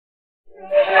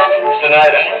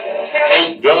tonight,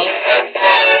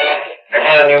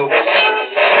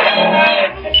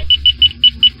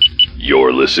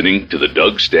 You're listening to the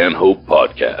Doug Stanhope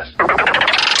Podcast.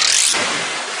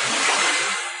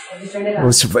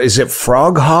 Is it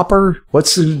Frog Hopper?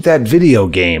 What's that video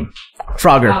game?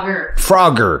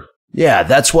 Frogger. Yeah,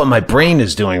 that's what my brain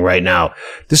is doing right now.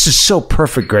 This is so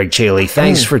perfect, Greg Chaley.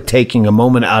 Thanks for taking a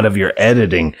moment out of your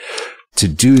editing to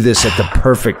do this at the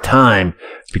perfect time,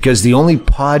 because the only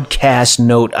podcast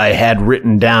note I had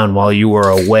written down while you were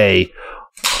away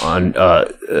on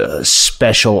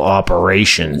special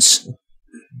operations.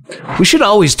 We should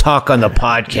always talk on the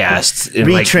podcast in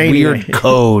like weird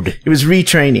code. It was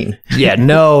retraining. Yeah,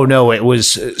 no, it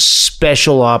was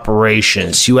special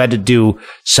operations. You had to do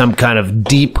some kind of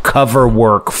deep cover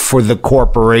work for the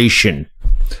corporation.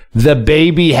 The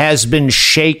baby has been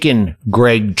shaken,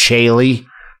 Greg Chaley.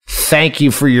 Thank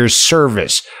you for your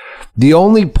service. The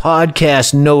only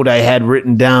podcast note I had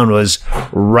written down was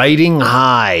riding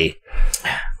high.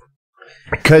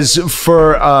 Because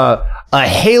for a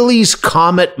Halley's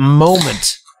Comet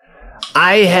moment,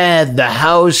 I had the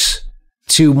house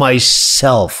to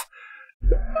myself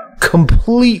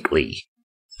completely.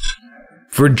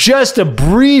 For just a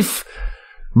brief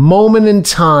moment in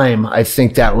time, I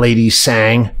think that lady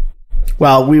sang.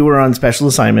 Well, we were on special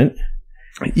assignment.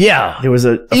 Yeah. There was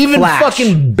a even flash.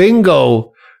 Fucking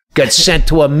Bingo got sent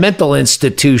to a mental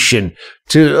institution.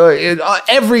 To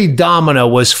every domino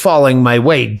was falling my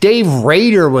way. Dave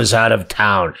Rader was out of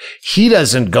town. He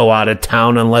doesn't go out of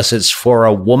town unless it's for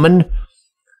a woman.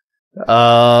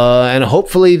 And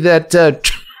hopefully that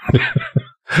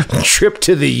trip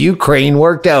to the Ukraine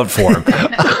worked out for him.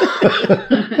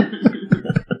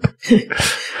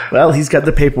 Well, he's got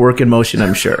the paperwork in motion,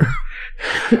 I'm sure.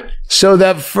 So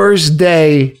that first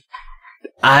day,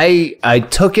 I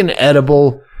took an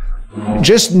edible,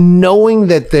 just knowing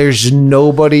that there's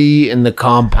nobody in the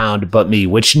compound but me,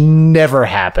 which never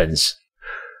happens.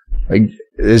 Like,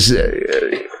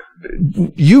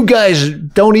 you guys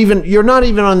you're not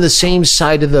even on the same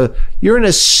side of you're in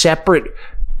a separate,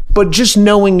 but just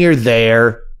knowing you're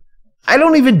there, I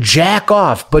don't even jack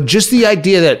off, but just the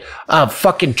idea that,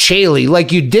 fucking Chaley,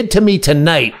 like you did to me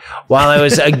tonight while I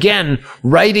was, again,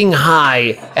 riding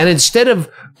high, and instead of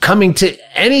coming to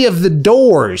any of the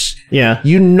doors,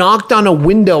 you knocked on a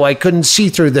window I couldn't see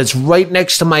through that's right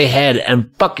next to my head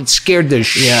and fucking scared the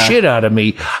shit out of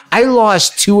me. I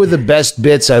lost two of the best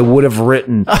bits I would have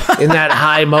written in that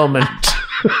high moment.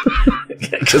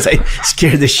 Because I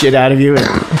scared the shit out of you.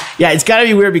 Yeah, it's gotta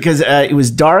be weird because it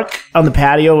was dark on the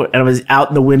patio and I was out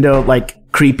in the window, like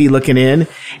creepy looking in,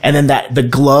 and then the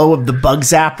glow of the bug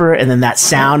zapper, and then that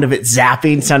sound of it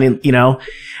zapping, sounding,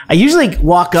 I usually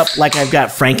walk up like I've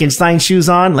got Frankenstein shoes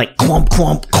on, like clump,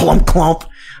 clump, clump, clump,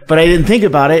 but I didn't think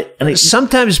about it. And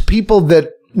sometimes people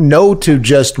that know to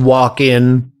just walk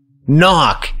in,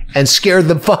 knock, and scare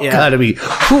the fuck out of me.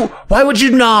 Why would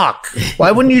you knock?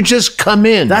 Why wouldn't you just come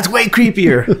in? That's way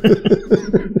creepier.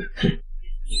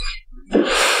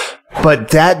 But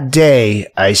that day,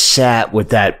 I sat with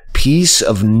that peace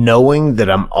of knowing that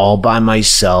I'm all by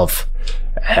myself,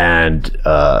 and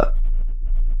I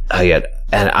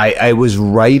was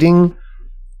writing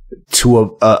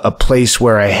to a place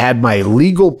where I had my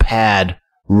legal pad,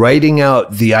 writing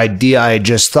out the idea I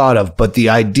just thought of, but the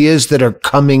ideas that are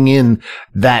coming in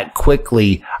that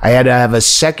quickly, I had to have a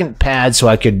second pad so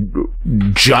I could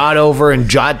jot over and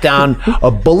jot down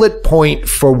a bullet point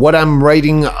for what I'm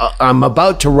writing, I'm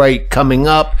about to write coming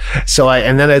up.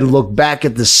 And then I look back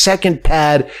at the second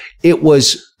pad. It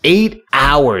was 8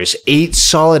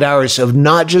 solid hours of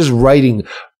not just writing,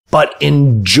 but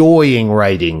enjoying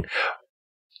writing,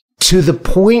 to the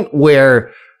point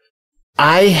where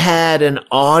I had an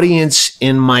audience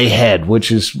in my head,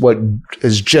 which is what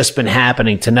has just been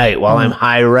happening tonight while I'm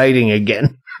high writing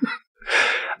again.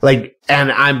 And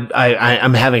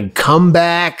I'm having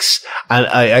comebacks.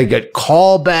 I get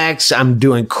callbacks. I'm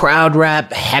doing crowd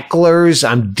rap, hecklers.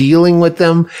 I'm dealing with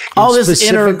them. All this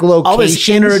inner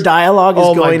dialogue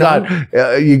is going on. Oh my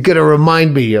God. You're going to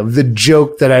remind me of the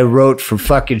joke that I wrote for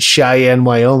fucking Cheyenne,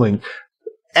 Wyoming.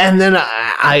 And then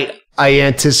I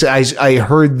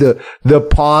heard the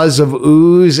pause of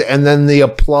ooze and then the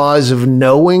applause of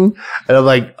knowing. And I'm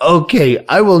like, okay,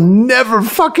 I will never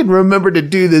fucking remember to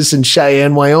do this in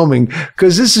Cheyenne, Wyoming,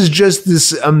 because this is just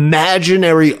this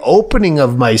imaginary opening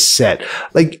of my set.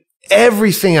 Like,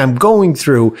 everything I'm going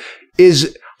through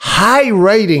is high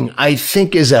writing, I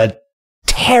think, is a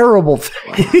terrible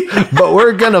thing. But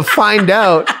we're going to find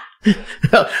out.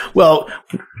 Well,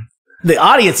 the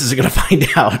audience is going to find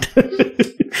out.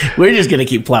 We're just going to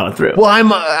keep plowing through. Well,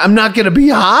 I'm not going to be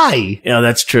high. Yeah,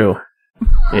 that's true.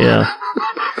 Yeah.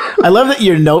 I love that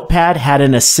your notepad had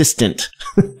an assistant.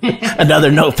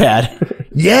 Another notepad.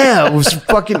 Yeah, it was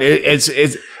fucking.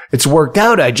 It's worked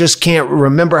out. I just can't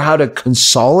remember how to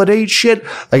consolidate shit.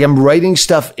 Like I'm writing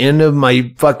stuff into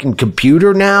my fucking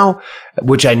computer now,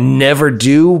 which I never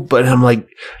do. But I'm like,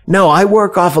 no, I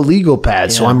work off a legal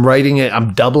pad, so I'm writing it.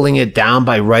 I'm doubling it down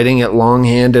by writing it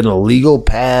longhand in a legal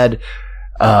pad.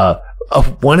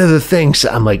 One of the things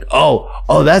I'm like, oh,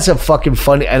 that's a fucking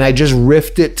funny. And I just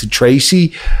riffed it to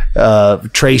Tracy.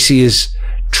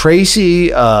 Tracy,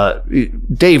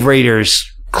 Dave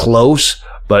Rader's close,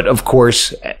 but of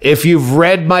course, if you've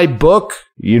read my book,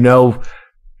 you know,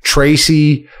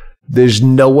 Tracy, there's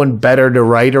no one better to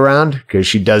write around because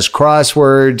she does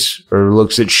crosswords or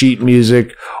looks at sheet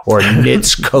music or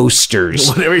knits coasters.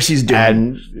 Whatever she's doing.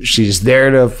 And she's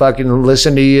there to fucking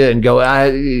listen to you and go,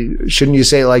 shouldn't you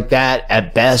say it like that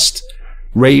at best?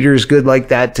 Rader's good like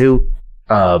that too.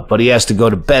 But he has to go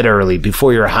to bed early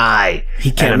before you're high.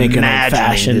 He can't make an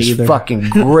old-fashioned either. Fucking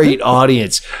great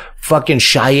audience. Fucking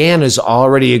Cheyenne is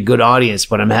already a good audience,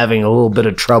 but I'm having a little bit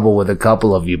of trouble with a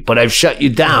couple of you. But I've shut you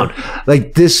down.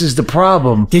 Like, this is the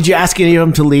problem. Did you ask any of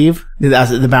them to leave?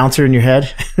 The bouncer in your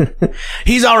head?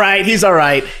 He's all right. He's all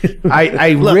right.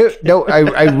 I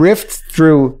riffed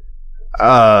through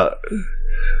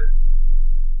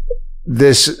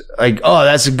this, like, oh,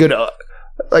 that's a good,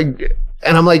 like,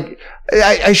 and I'm like,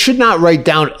 I should not write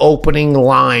down opening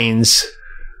lines.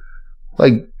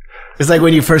 Like, it's like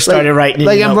when you first started writing.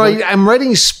 Like I'm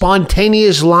writing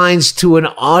spontaneous lines to an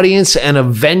audience and a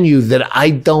venue that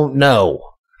I don't know.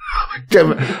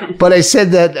 But I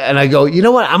said that and I go, you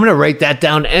know what? I'm going to write that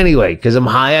down anyway because I'm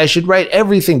high. I should write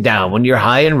everything down. When you're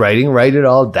high and writing, write it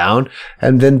all down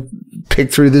and then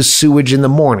pick through the sewage in the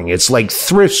morning. It's like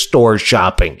thrift store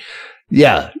shopping.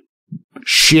 Yeah.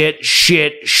 Shit.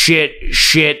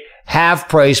 Half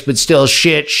price, but still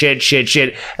shit.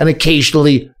 And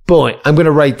occasionally, boy, I'm going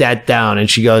to write that down. And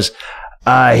she goes,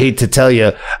 I hate to tell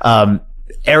you,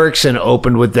 Erickson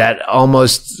opened with that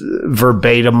almost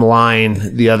verbatim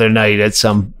line the other night at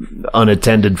some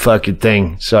unattended fucking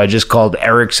thing. So I just called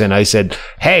Erickson. I said,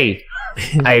 hey,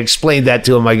 I explained that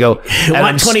to him. I go,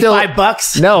 want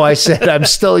 $25? No, I said, I'm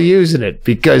still using it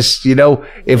because, you know,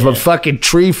 if a fucking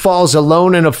tree falls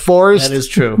alone in a forest. That is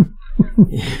true.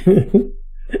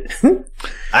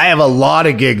 I have a lot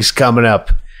of gigs coming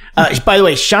up. By the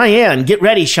way, Cheyenne, get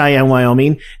ready, Cheyenne,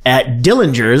 Wyoming, at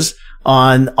Dillinger's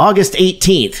on August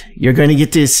 18th. You're going to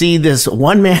get to see this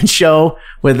one-man show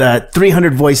with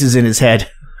 300 voices in his head.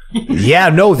 Yeah,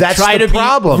 no, that's the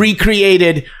problem. Be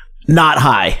recreated, not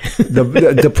high.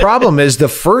 The problem is the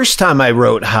first time I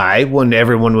wrote high when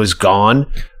everyone was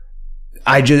gone,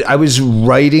 I was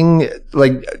writing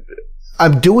like.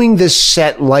 I'm doing this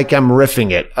set like I'm riffing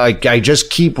it. I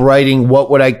just keep writing. What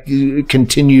would I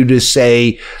continue to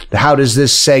say? How does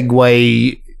this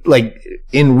segue like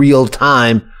in real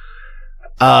time?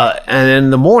 And in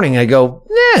the morning I go,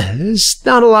 there's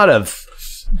not a lot of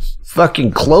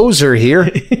fucking closer here.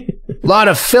 A lot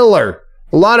of filler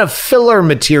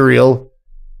material.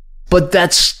 But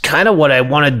that's kind of what I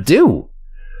want to do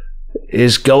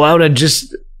is go out and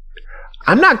just,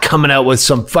 I'm not coming out with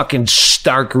some fucking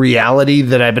stark reality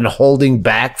that I've been holding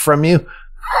back from you.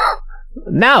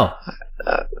 No.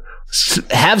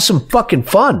 Have some fucking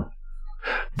fun.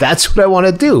 That's what I want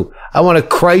to do. I want to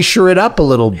Kreischer it up a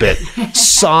little bit.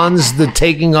 Sans the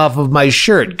taking off of my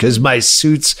shirt because my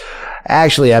suits,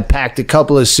 actually I packed a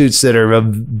couple of suits that are a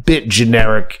bit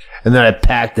generic and then I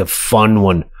packed a fun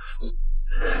one.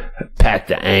 I packed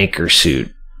the anchor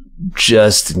suit.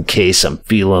 Just in case I'm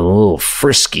feeling a little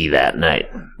frisky that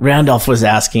night. Randolph was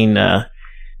asking,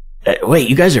 wait,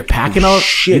 you guys are packing all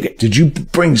shit? Did you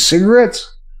bring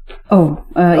cigarettes? Oh,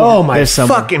 yeah. Oh my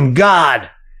fucking God.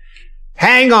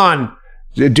 Hang on.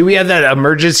 Do we have that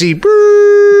emergency?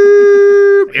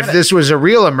 If this was a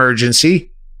real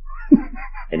emergency.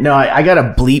 No, I got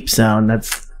a bleep sound.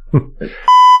 That's.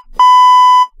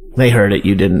 They heard it.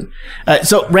 You didn't.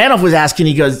 So Randolph was asking,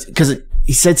 he goes, because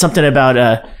he said something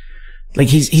about, like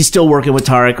he's still working with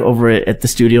Tarek over at the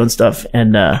studio and stuff.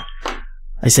 And,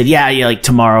 I said, yeah, like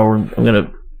tomorrow I'm going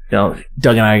to, you know,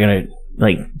 Doug and I are going to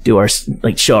like do our,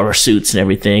 like show our suits and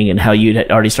everything and how you'd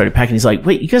already started packing. He's like,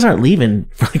 wait, you guys aren't leaving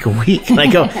for like a week. And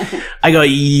I go,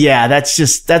 yeah,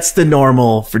 that's the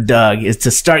normal for Doug is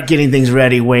to start getting things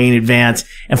ready way in advance.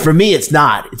 And for me, it's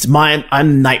not, it's mine.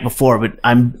 I'm the night before, but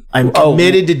I'm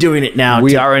committed to doing it now.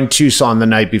 We are in Tucson the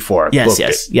night before.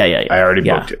 Yes. Yeah. I already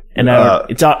booked it. And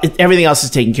everything else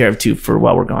is taken care of too for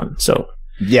while we're gone. So.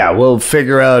 Yeah, we'll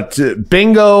figure out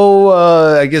Bingo.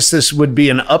 I guess this would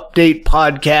be an update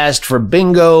podcast for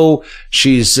Bingo.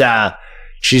 She's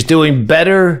She's doing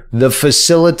better. The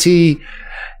facility,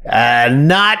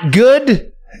 not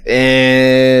good.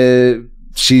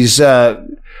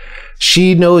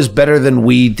 She knows better than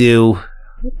we do.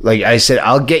 Like I said,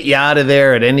 I'll get you out of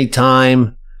there at any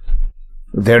time.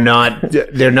 They're not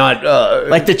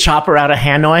like the chopper out of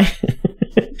Hanoi.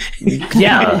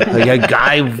 Yeah, like a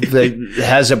guy that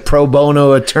has a pro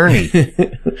bono attorney.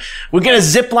 We're gonna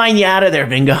zip line you out of there,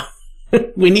 Bingo.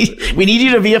 We need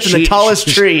you to be up in the tallest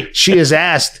tree. She has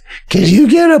asked, "Can you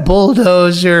get a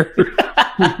bulldozer?"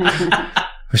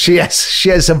 She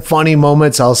has some funny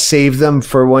moments. I'll save them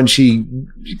for when she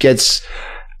gets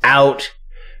out.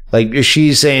 Like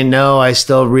she's saying, no, I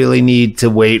still really need to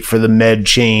wait for the med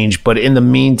change. But in the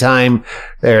meantime,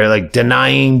 they're like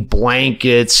denying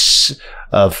blankets,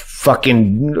 a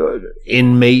fucking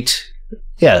inmate.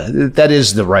 Yeah, that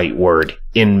is the right word.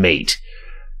 Inmate.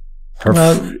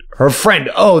 Her friend.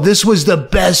 Oh, this was the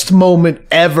best moment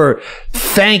ever.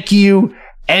 Thank you.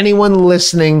 Anyone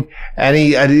listening,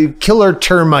 any killer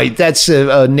termite, that's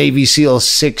a Navy SEAL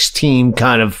 6 team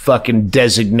kind of fucking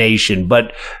designation.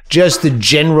 But just the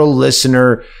general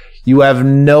listener, you have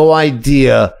no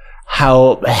idea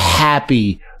how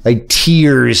happy, like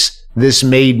tears, this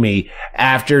made me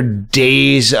after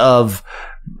days of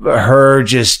her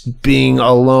just being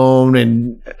alone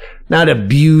and not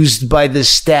abused by the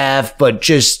staff, but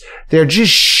they're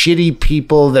just shitty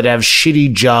people that have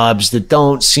shitty jobs that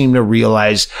don't seem to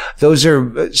realize those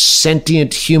are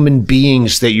sentient human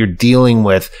beings that you're dealing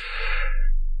with.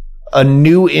 A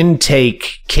new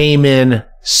intake came in,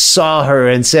 saw her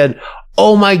and said,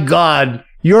 "Oh my God,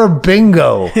 you're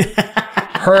Bingo."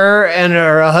 Her and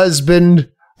her husband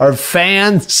are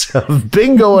fans of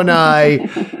Bingo and I,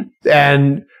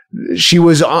 and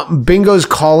Bingo's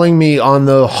calling me on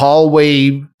the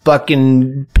hallway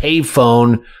fucking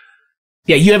payphone.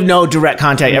 Yeah, you have no direct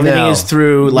contact. Everything is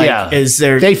through, is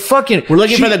there... We're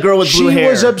looking for the girl with blue hair. She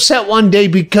was upset one day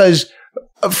because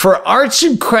for arts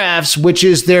and crafts, which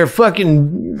is their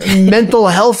fucking mental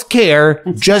health care,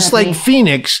 just like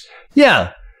Phoenix.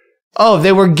 Yeah. Oh,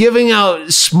 they were giving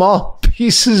out small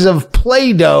pieces of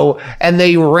Play-Doh and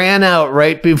they ran out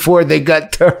right before they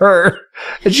got to her.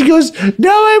 And she goes,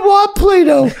 "No, I want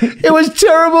Play-Doh. It was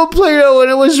terrible Play-Doh and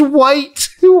it was white.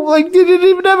 Like, they didn't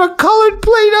even have a colored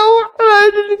Play-Doh. And I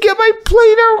didn't get my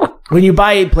Play-Doh." When you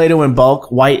buy Play-Doh in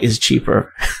bulk, white is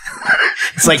cheaper.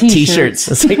 It's like t-shirts.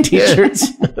 It's like t-shirts.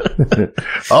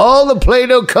 All the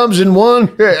Play-Doh comes in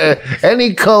one,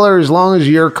 any color as long as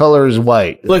your color is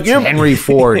white. Look, you're Henry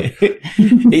Ford.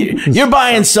 You're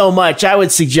buying so much. I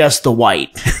would suggest the white.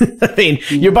 I mean,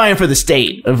 you're buying for the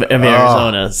state of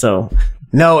Arizona, so.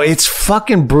 No, it's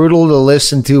fucking brutal to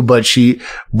listen to, but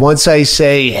once I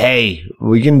say, "Hey,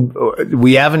 we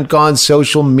haven't gone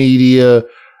social media,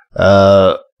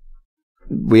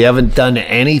 we haven't done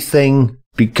anything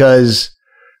because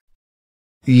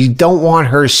you don't want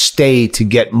her stay to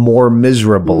get more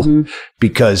miserable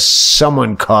because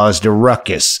someone caused a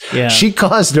ruckus." Yeah. She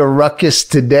caused a ruckus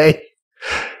today.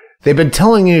 They've been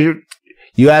telling you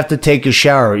have to take a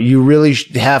shower. You really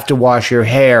have to wash your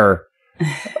hair.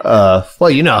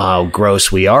 Well, you know how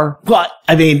gross we are. Well,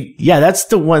 I mean, yeah, that's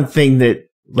the one thing that,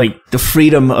 like, the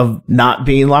freedom of not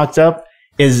being locked up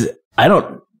is,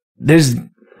 there's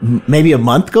maybe a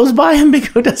month goes by and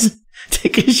Bingo doesn't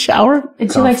take a shower.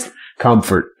 And she likes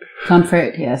comfort.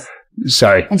 Comfort, yes.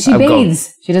 Sorry. And she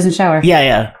bathes. She doesn't shower.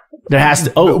 Yeah. There has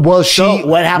to. Oh, well, so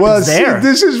what happens there?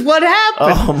 This is what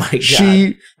happened. Oh my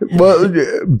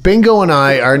God. Bingo and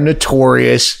I are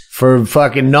notorious for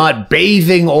fucking not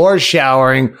bathing or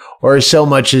showering or so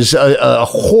much as a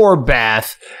whore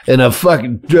bath and a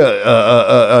fucking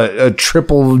a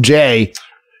triple J.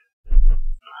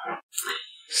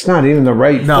 It's not even the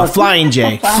right. No, Flying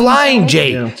J. Flying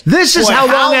J. Yeah. This is how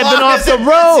long I've been off the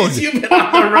road. Since you've been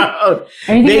off the road.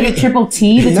 Are you thinking of triple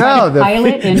T? That's the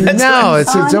pilot. It's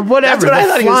whatever. That's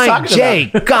what Flying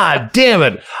J. About. God damn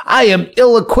it! I am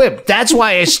ill-equipped. That's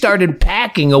why I started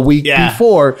packing a week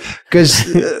before because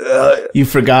you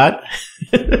forgot.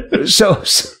 So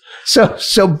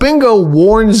Bingo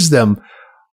warns them.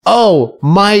 Oh,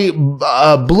 my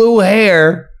blue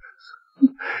hair.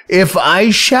 If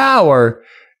I shower,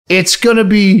 it's going to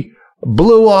be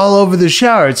blue all over the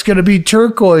shower. It's going to be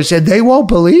turquoise, and they won't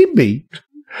believe me.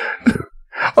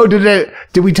 Oh, did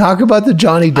we talk about the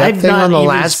Johnny Depp thing on the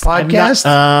last podcast?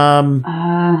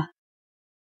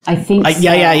 I think so.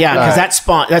 Yeah. Because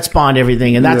that spawned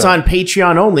everything, and that's on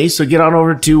Patreon only. So get on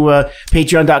over to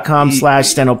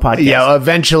patreon.com/Stanhope podcast. Yeah,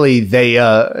 eventually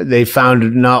they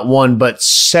found not one but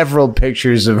several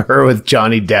pictures of her with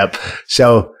Johnny Depp.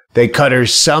 So They cut her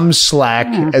some slack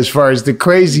as far as the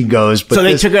crazy goes. But so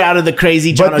they took her out of the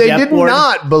crazy John But they Depp did ward?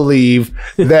 not believe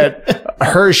that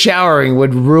her showering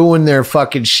would ruin their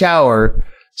fucking shower.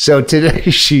 So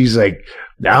today she's like,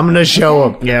 I'm going to show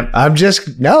them. Yeah. I'm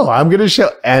going to show.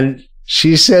 And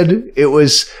she said it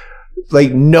was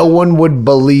like no one would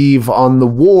believe on the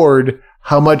ward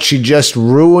how much she just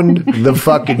ruined the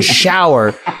fucking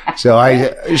shower. So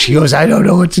she goes, I don't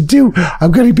know what to do.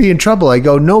 I'm going to be in trouble. I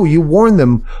go, no, you warn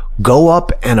them. Go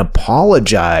up and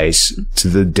apologize to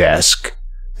the desk.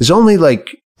 There's only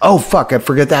like, oh, fuck, I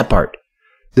forget that part.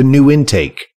 The new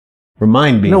intake.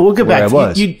 Remind me. No, we'll get back. I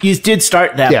was. You did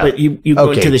start that, but you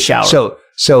go into the shower.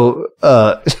 So,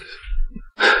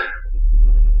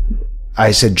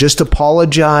 I said, just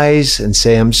apologize and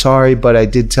say, I'm sorry, but I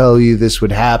did tell you this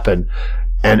would happen.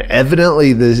 And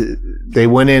evidently they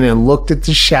went in and looked at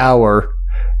the shower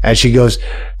and she goes,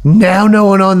 now no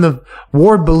one on the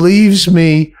ward believes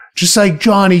me, just like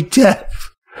Johnny Depp.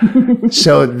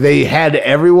 So they had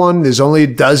everyone, there's only a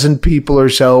dozen people or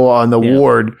so on the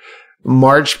ward,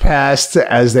 march past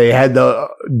as they had the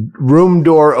room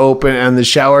door open and the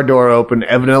shower door open.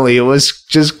 Evidently it was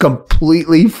just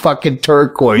completely fucking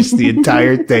turquoise, the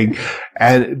entire thing.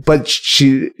 But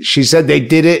she said they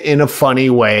did it in a funny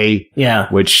way. Yeah.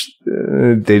 Which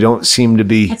they don't seem to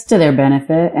be. That's to their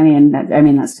benefit. I mean,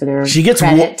 that's to their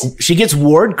credit. She gets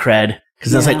ward cred.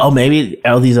 Because it's like, oh, maybe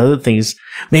all these other things,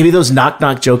 maybe those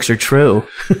knock jokes are true.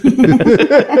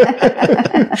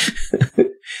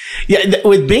 Yeah,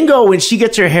 with Bingo, when she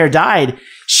gets her hair dyed,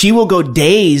 she will go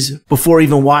days before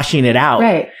even washing it out.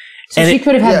 Right. So she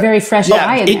could have had very fresh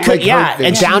dye in there. Could,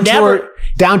 and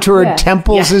down to her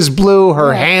temples is blue.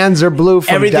 Her hands are blue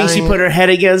from everything dyeing. She put her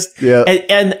head against. Yeah.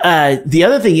 And the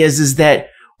other thing is that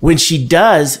when she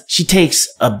takes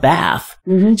a bath.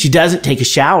 Mm-hmm. She doesn't take a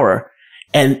shower,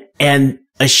 and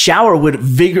a shower would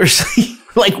vigorously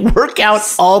work out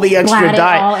all the extra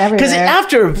dye. Because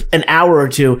after an hour or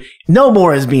two, no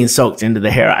more is being soaked into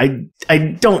the hair. I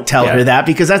don't tell her that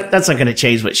because that's not going to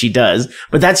change what she does.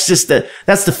 But that's just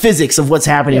that's the physics of what's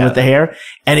happening with the hair.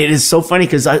 And it is so funny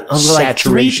because I was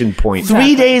saturation point.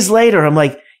 3 days later, I'm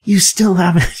like, you still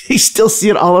see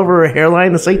it all over her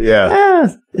hairline. It's like,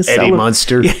 it's Eddie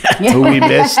Munster, who we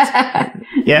missed.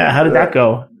 Yeah. How did that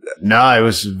go? No, I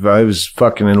was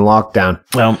fucking in lockdown.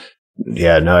 Well,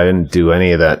 yeah, no, I didn't do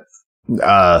any of that.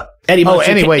 Eddie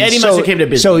Munster came to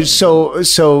business.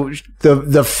 So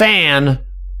the fan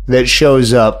that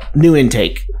shows up, new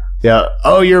intake. Yeah.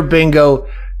 Oh, you're Bingo.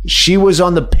 She was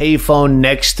on the payphone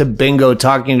next to Bingo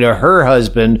talking to her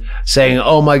husband saying,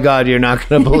 oh my God, you're not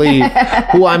going to believe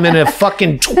who I'm in a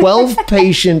fucking 12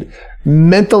 patient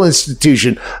mental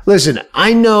institution. Listen,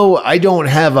 I know I don't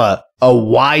have a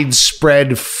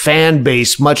widespread fan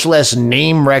base, much less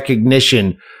name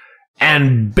recognition.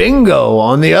 And Bingo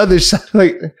on the other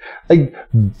side, like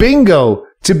Bingo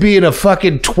to be in a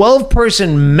fucking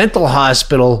 12-person mental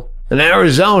hospital in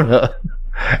Arizona.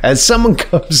 And someone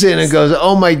comes in and goes,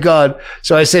 oh my God.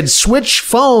 So I said, switch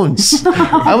phones.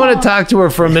 I want to talk to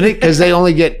her for a minute because they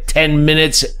only get 10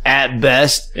 minutes at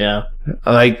best. Yeah.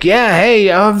 Like, yeah,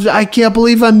 hey, I can't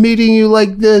believe I'm meeting you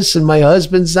like this. And my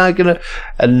husband's not going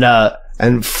to.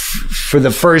 And for the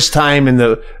first time in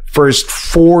the first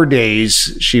 4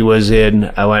 days she was in,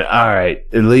 I went, all right,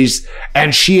 at least.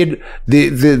 And she had,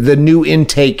 the new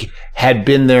intake had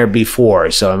been there before.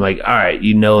 So I'm like, all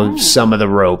right, some of the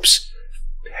ropes.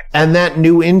 And that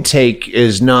new intake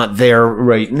is not there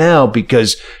right now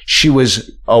because she was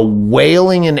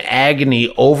wailing in agony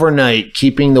overnight,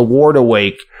 keeping the ward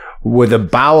awake with a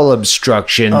bowel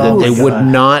obstruction that they would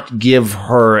not give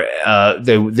her.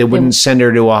 They wouldn't send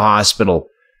her to a hospital.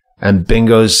 And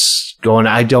Bingo's going,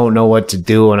 I don't know what to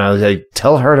do. And I was like,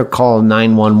 tell her to call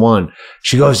 911.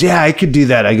 She goes, yeah, I could do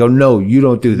that. I go, no, you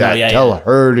don't do that. Tell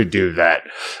her to do that.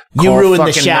 You ruined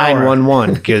the shower.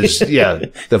 911 because,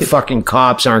 the fucking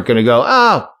cops aren't going to go,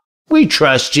 oh, we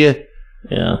trust you.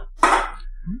 Yeah.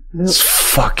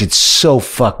 It's so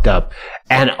fucked up.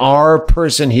 And our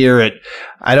person here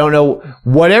I don't know,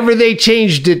 whatever they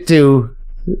changed it to,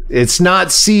 it's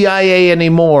not CIA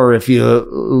anymore. If you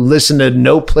listen to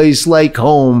No Place Like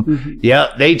Home, mm-hmm.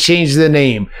 Yeah, they changed the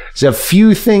name. There's a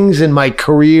few things in my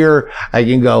career I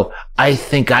can go, I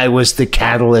think I was the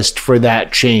catalyst for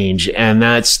that change. And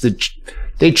that's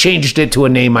they changed it to a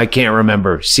name I can't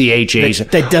remember. CHA.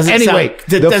 That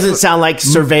doesn't sound like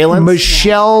surveillance.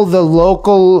 Michelle, the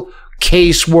local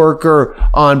caseworker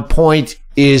on point,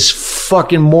 is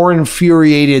fucking more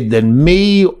infuriated than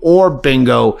me or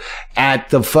Bingo at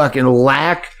the fucking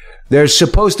lack They're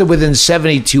supposed to within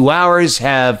 72 hours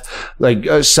have like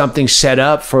something set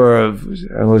up for,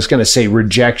 I was going to say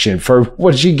rejection, for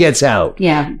when she gets out.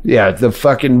 Yeah. Yeah. The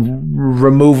fucking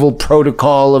removal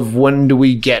protocol of when do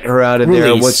we get her out of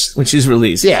there? When she's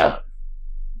released. Yeah.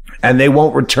 And they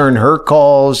won't return her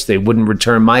calls. They wouldn't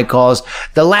return my calls.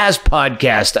 The last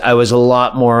podcast, I was a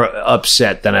lot more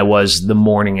upset than I was the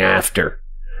morning after.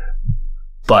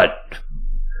 But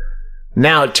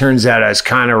now it turns out I was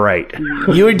kind of right.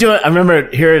 You were doing, I remember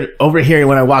overhearing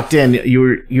when I walked in,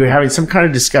 you were having some kind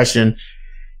of discussion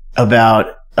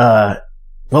about,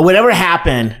 whatever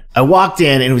happened, I walked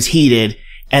in and it was heated.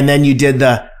 And then you did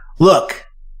look,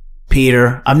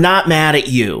 Peter, I'm not mad at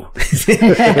you.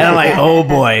 And I'm like, oh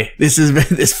boy, this is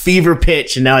this fever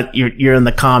pitch. And now you're in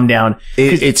the calm down.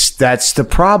 That's the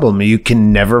problem. You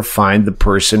can never find the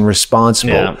person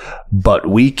responsible, but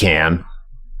we can.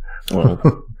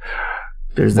 Well,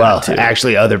 there's that too.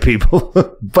 Actually other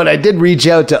people, but I did reach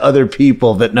out to other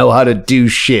people that know how to do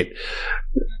shit.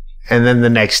 And then the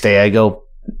next day I go,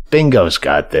 Bingo's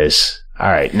got this. All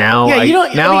right. Now,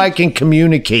 I can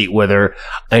communicate with her.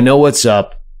 I know what's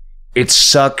up. It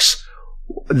sucks.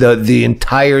 The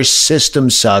entire system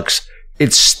sucks.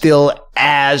 It's still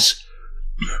as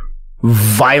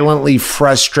violently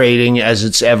frustrating as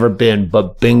it's ever been.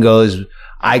 But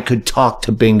I could talk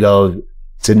to Bingo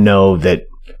to know that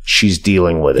she's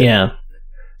dealing with it. Yeah.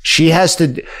 She has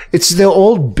to. It's the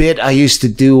old bit I used to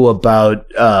do about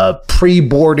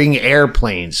pre-boarding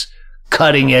airplanes,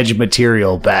 cutting edge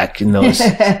material back in those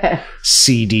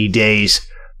CD days.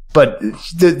 But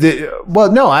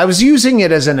no, I was using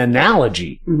it as an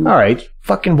analogy. Mm-hmm. All right,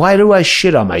 fucking why do I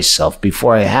shit on myself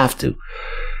before I have to?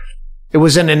 It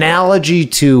was an analogy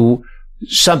to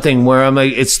something where I'm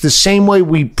like, it's the same way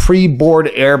we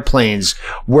pre-board airplanes,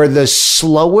 where the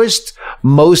slowest,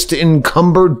 most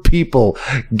encumbered people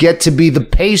get to be the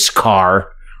pace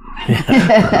car.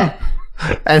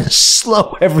 And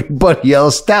slow everybody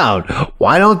else down.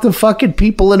 Why don't the fucking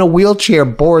people in a wheelchair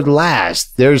board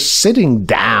last? They're sitting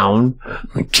down.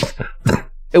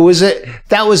 That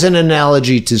was an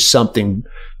analogy to something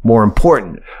more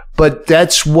important. But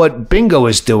that's what Bingo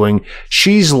is doing.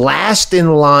 She's last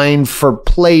in line for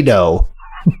Play-Doh.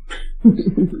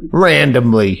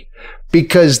 Randomly.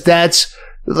 Because that's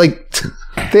like,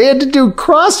 they had to do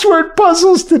crossword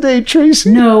puzzles today,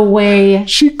 Tracy. No way.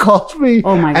 She called me.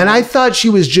 Oh my God. And I thought she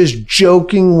was just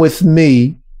joking with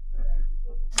me.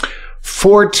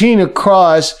 14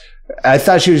 across. I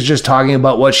thought she was just talking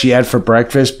about what she had for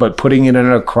breakfast, but putting it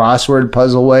in a crossword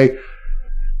puzzle way.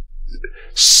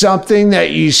 Something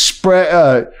that you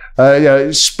spread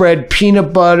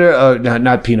peanut butter,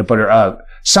 not peanut butter,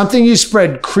 something you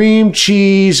spread cream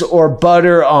cheese or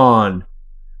butter on.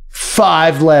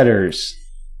 5 letters.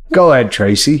 Go ahead,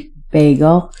 Tracy.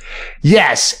 Bagel.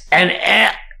 Yes. And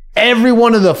every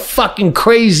one of the fucking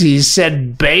crazies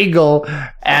said bagel,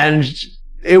 and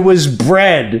it was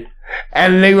bread.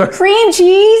 And they were cream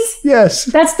cheese? Yes.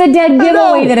 That's the dead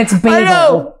giveaway that it's bagel. I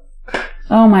know.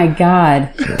 Oh my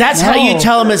God. That's how you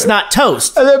tell them it's not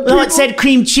toast. No, it said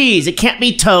cream cheese. It can't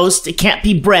be toast. It can't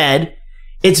be bread.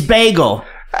 It's bagel.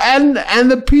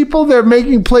 And the people they're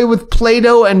making play with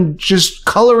Play-Doh and just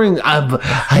coloring.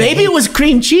 Maybe it was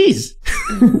cream cheese,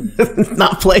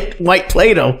 not white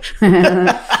Play-Doh.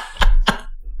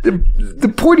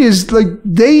 The point is, like,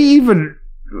 they even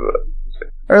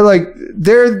are like,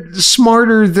 they're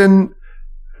smarter than,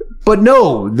 but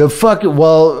no, the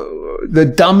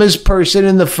dumbest person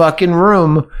in the fucking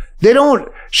room, they don't.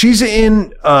 She's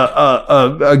in,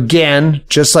 again,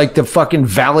 just like the fucking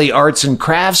Valley Arts and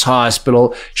Crafts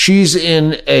Hospital, she's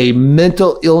in a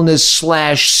mental illness /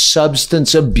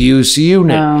 substance abuse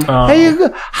unit. Oh. Hey,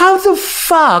 how the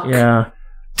fuck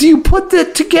do you put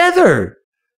that together?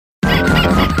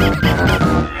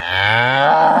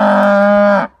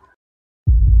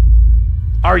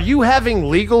 Are you having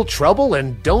legal trouble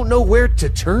and don't know where to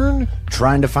turn?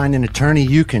 Trying to find an attorney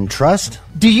you can trust?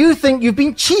 Do you think you've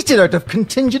been cheated out of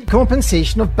contingent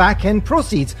compensation of back-end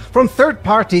proceeds from third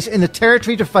parties in the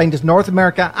territory defined as North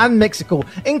America and Mexico,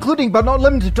 including but not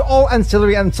limited to all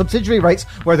ancillary and subsidiary rights,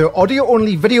 whether audio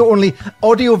only,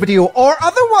 audio, video, or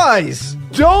otherwise?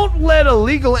 Don't let a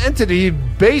legal entity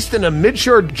based in a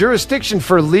midshore jurisdiction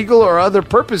for legal or other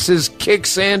purposes kick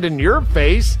sand in your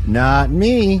face. Not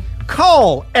me.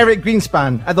 Call Eric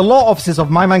Greenspan at the law offices of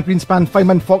My Man Greenspan,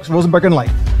 Feynman, Fox, Rosenberg and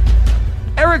Light.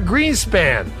 Eric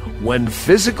Greenspan, when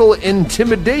physical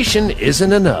intimidation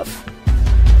isn't enough.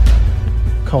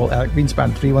 Call Eric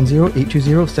Greenspan,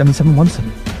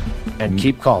 310-820-7717. And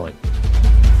keep calling.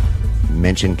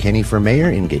 Mention Kenny for mayor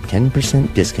and get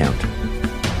 10% discount.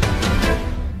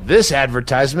 This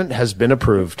advertisement has been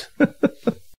approved.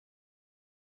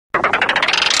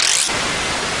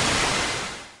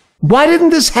 Why didn't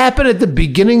this happen at the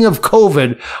beginning of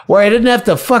COVID, where I didn't have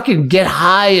to fucking get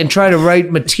high and try to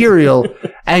write material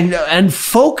and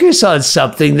focus on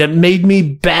something that made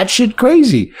me batshit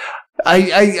crazy?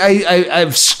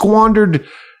 I've squandered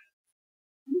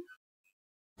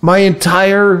my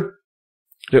entire.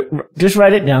 Just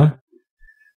write it down.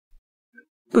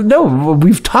 No,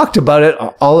 we've talked about it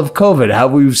all of COVID, how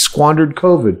we've squandered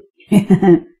COVID.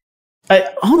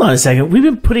 Hold on a second. We've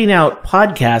been putting out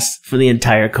podcasts for the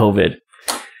entire COVID.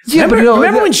 Yeah,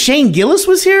 remember when Shane Gillis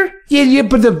was here? Yeah,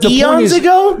 but the eons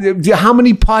ago? How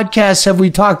many podcasts have we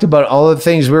talked about all the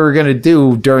things we were going to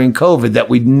do during COVID that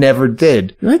we never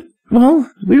did? What?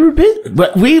 Well, we were busy.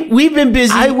 But we've been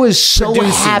busy. I was so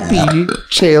happy,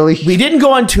 Chaley. We didn't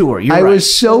go on tour. I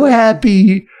was so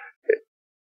happy.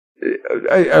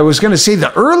 I was going to say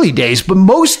the early days, but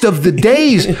most of the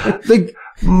days, like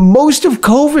most of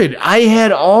COVID, I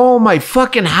had all my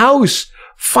fucking house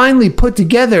finally put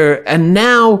together, and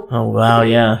now, oh wow,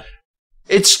 yeah,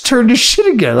 it's turned to shit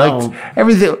again. Like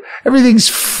everything's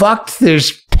fucked.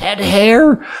 There's pet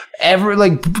hair,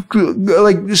 like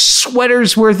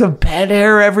sweaters worth of pet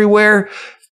hair everywhere.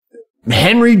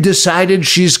 Henry decided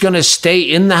she's going to stay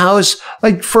in the house.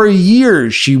 Like for a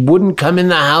year, she wouldn't come in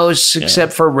the house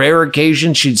except for rare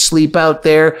occasions. She'd sleep out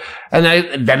there. And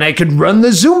then I could run the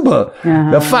Zumba.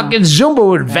 The fucking Zumba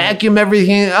would vacuum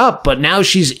everything up. But now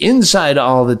she's inside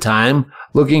all the time,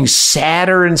 looking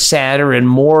sadder and sadder and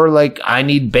more like I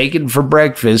need bacon for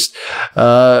breakfast.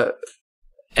 And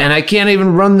I can't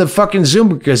even run the fucking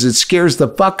Zumba because it scares the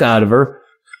fuck out of her.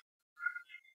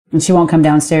 And she won't come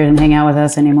downstairs and hang out with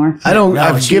us anymore.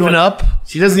 I've given up.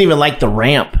 She doesn't even like the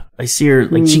ramp. I see her,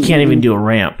 like, she can't even do a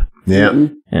ramp. Yeah.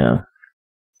 Mm-hmm. Yeah.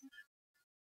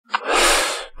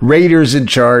 Raiders in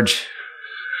charge.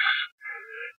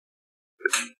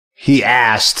 He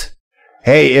asked,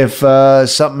 hey, if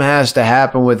something has to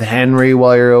happen with Henry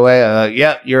while you're away,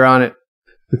 yep, you're on it.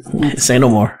 Say no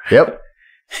more. Yep.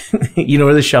 You know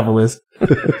where the shovel is.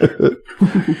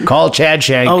 Call Chad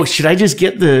Shank. Oh, should I just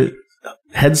get the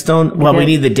headstone? Well, we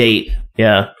need the date.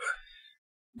 Yeah.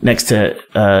 Next to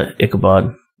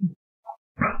Ichabod.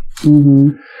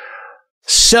 Mm-hmm.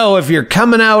 So if you're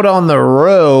coming out on the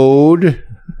road,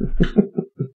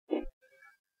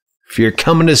 if you're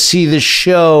coming to see the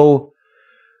show,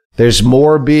 there's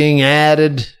more being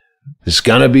added. There's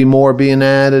going to be more being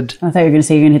added. I thought you were going to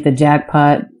say you're going to hit the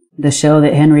jackpot, the show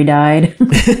that Henry died.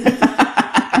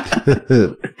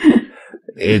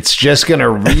 It's just going to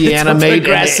reanimate.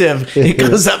 Aggressive. It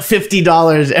goes up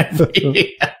 $50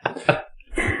 every.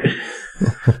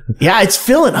 Yeah, it's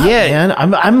filling up, man.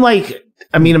 I'm like,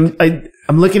 I mean,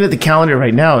 I'm looking at the calendar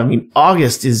right now. I mean,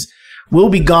 we'll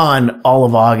be gone all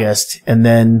of August, and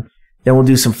then we'll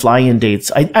do some fly-in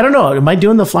dates. I don't know. Am I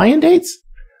doing the fly-in dates?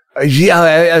 Yeah,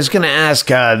 I was going to ask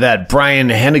that Brian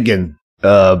Hennigan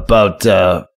about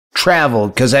travel,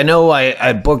 because I know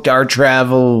I booked our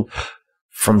travel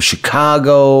from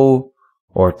Chicago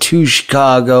or to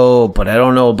Chicago, but I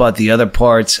don't know about the other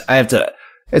parts.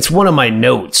 It's one of my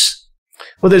notes.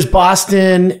 Well, there's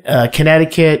Boston,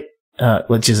 Connecticut,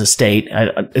 which is a state.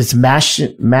 It's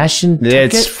Mashantucket?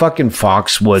 It's fucking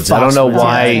Foxwoods. I don't know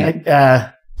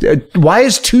why. Why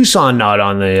is Tucson not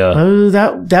on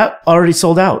the... that already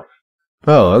sold out.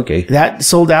 Oh, okay. That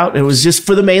sold out. It was just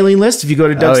for the mailing list. If you go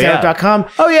to DougStanhope.com.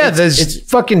 Oh, yeah. There's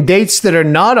fucking dates that are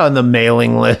not on the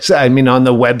mailing list. I mean, on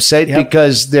the website,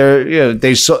 because they're,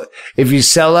 if you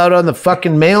sell out on the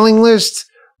fucking mailing list,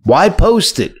 why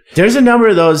post it? There's a number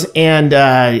of those. And,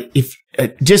 if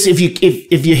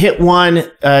you hit one,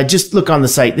 just look on the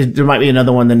site. There might be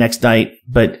another one the next night,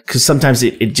 but because sometimes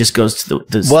it just goes to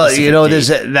the well, there's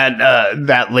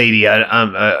that lady.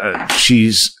 I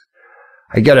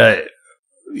got a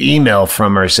email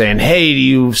from her saying, "Hey,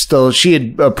 she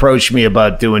had approached me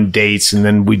about doing dates, and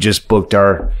then we just booked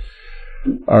our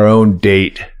own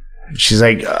date." She's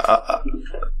like,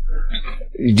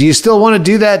 "Do you still want to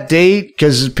do that date?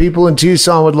 Because people in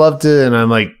Tucson would love to." And I'm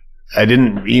like, I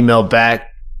didn't email back.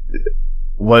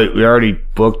 What, we already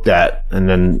booked that. And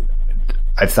then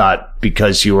I thought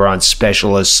because you were on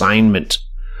special assignment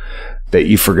that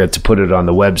you forgot to put it on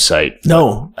the website.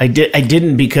 No, I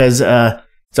didn't because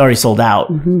it's already sold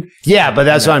out. Mm-hmm. Yeah, but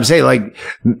that's what I'm saying. Like,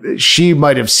 she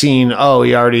might have seen, oh,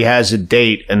 he already has a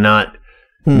date, and not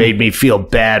made me feel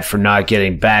bad for not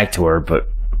getting back to her. But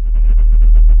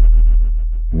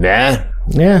nah.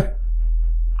 Yeah.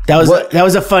 That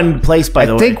was a fun place, by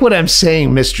the way. I think what I'm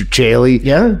saying, Mr.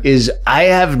 Chaley, is I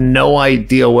have no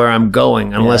idea where I'm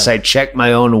going unless I check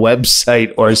my own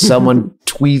website or someone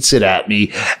tweets it at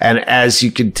me. And as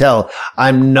you can tell,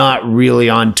 I'm not really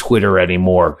on Twitter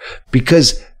anymore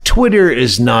because Twitter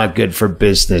is not good for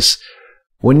business.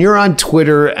 When you're on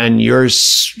Twitter and you're,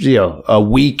 a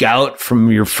week out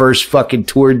from your first fucking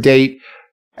tour date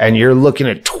and you're looking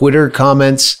at Twitter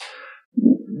comments,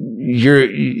 you're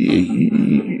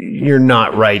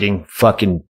not writing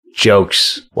fucking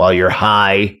jokes while you're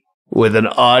high with an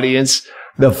audience.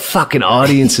 The fucking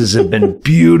audiences have been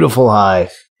beautiful high.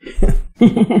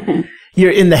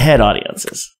 You're in the head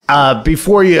audiences.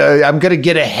 Before you, I'm going to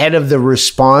get ahead of the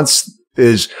response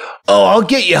is, I'll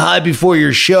get you high before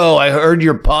your show. I heard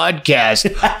your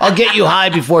podcast. I'll get you high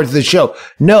before the show.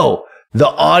 No, the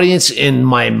audience in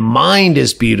my mind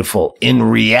is beautiful. In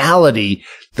reality,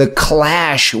 the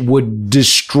Clash would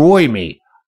destroy me.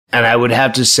 And I would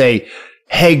have to say,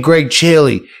 hey, Greg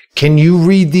Chaley, can you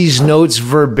read these notes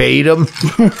verbatim?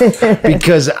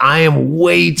 Because I am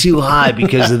way too high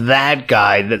because of that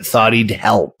guy that thought he'd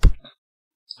help.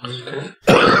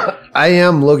 I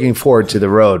am looking forward to the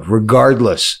road,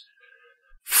 regardless.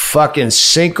 Fucking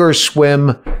sink or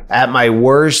swim. At my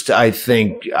worst, I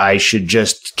think I should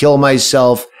just kill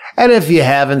myself. And if you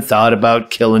haven't thought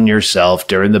about killing yourself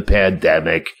during the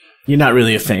pandemic, you're not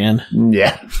really a fan.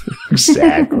 Yeah,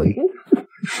 exactly.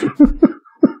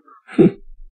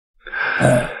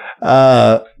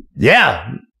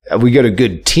 Yeah, we got a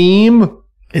good team.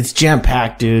 It's jam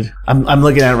packed, dude. I'm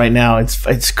looking at it right now.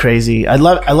 It's crazy. I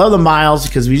love the miles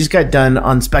because we just got done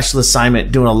on special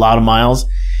assignment doing a lot of miles,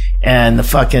 and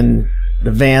the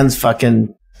van's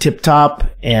fucking tip top,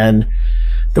 and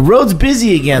the road's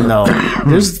busy again though.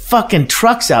 There's fucking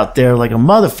trucks out there like a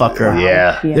motherfucker.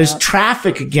 Yeah. There's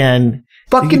traffic again.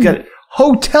 Fucking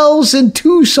hotels in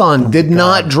Tucson did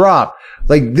not drop.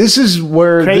 Like, this is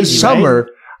where this summer,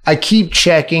 right? I keep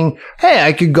checking. Hey,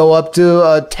 I could go up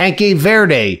to Tanque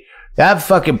Verde. That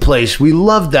fucking place. We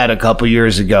loved that a couple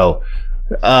years ago.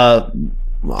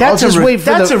 That's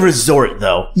a resort,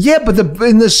 though. Yeah, but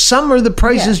in the summer, the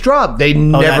prices drop. They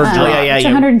never drop. Yeah, it's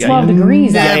 112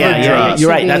 degrees. Yeah. You're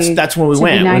right. That's when we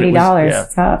went.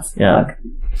 $90 tops. Yeah. Fuck.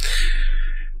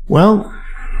 Well,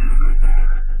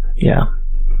 yeah.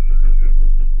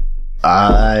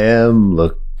 I am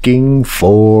looking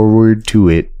forward to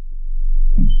it.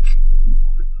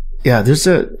 Yeah, there's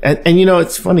and you know,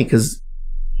 it's funny because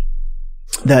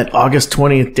that August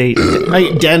 20th date,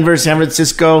 like Denver, San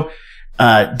Francisco,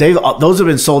 those have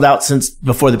been sold out since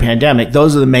before the pandemic.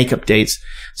 Those are the makeup dates.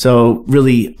 So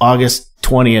really, August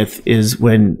 20th is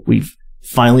when we've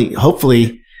finally,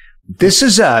 hopefully. This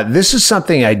is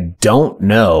something I don't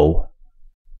know.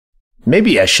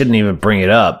 Maybe I shouldn't even bring it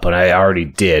up, but I already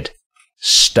did.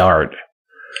 Start.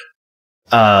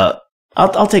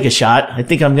 I'll take a shot. I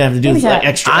think I'm gonna have to do like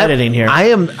extra editing here.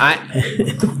 I'm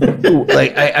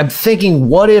thinking,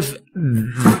 what if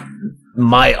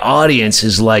my audience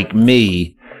is like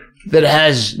me, that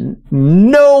has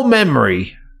no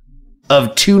memory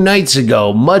of 2 nights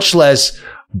ago, much less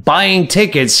buying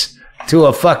tickets to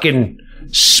a fucking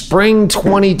spring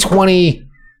 2020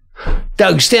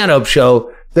 Doug Stanhope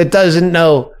show, that doesn't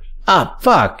know.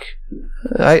 Fuck.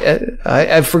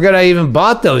 I forgot I even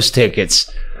bought those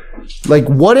tickets. Like,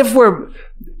 what if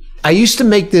I used to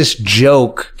make this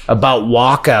joke about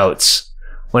walkouts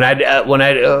when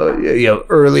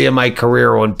early in my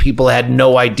career, when people had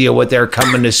no idea what they're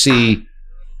coming to see,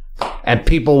 and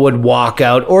people would walk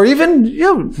out, or even,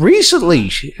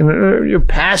 recently, in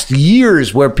past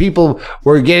years, where people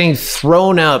were getting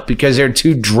thrown out because they're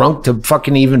too drunk to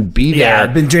fucking even be there. Yeah,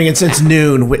 I've been drinking since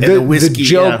noon. The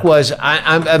joke was,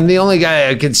 I'm the only guy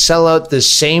that could sell out the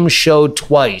same show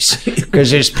twice,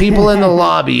 because there's people in the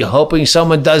lobby hoping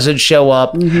someone doesn't show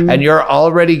up, and you're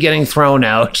already getting thrown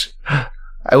out.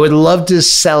 I would love to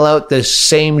sell out the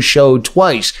same show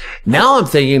twice. Now I'm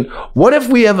thinking, what if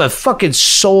we have a fucking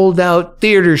sold out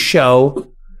theater show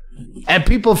and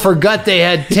people forgot they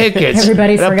had tickets?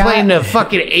 Everybody forgot. I'm playing to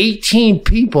fucking 18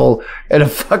 people at a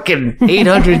fucking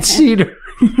 800 seater.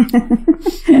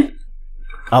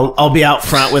 I'll be out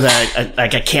front with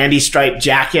a candy striped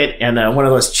jacket and one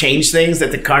of those change things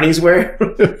that the carnies wear.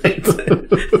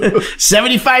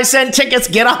 75-cent tickets.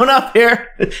 Get on up here.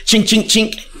 Chink, chink,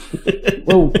 chink.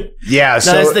 Whoa. Yeah,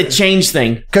 so that's the change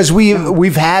thing. Because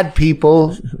we've had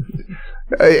people.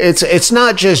 It's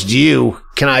not just you.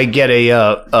 Can I get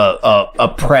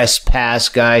a press pass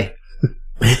guy?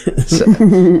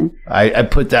 So, I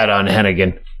put that on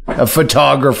Hennigan. A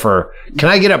photographer. Can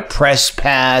I get a press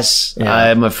pass? Yeah.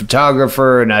 I'm a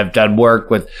photographer and I've done work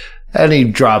with. And he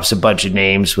drops a bunch of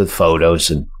names with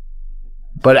photos,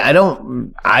 but I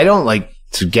don't like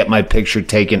to get my picture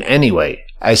taken anyway.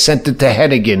 I sent it to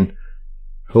Hennigan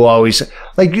who always,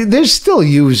 like, they're still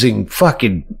using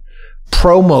fucking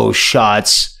promo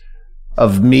shots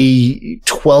of me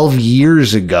 12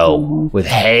 years ago with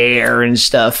hair and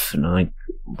stuff. And I'm like,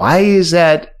 why is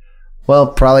that? Well,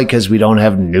 probably because we don't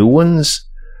have new ones,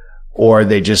 or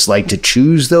they just like to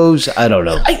choose those. I don't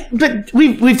know. But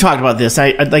we've talked about this.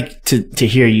 I'd like to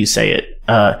hear you say it.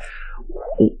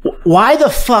 Why the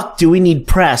fuck do we need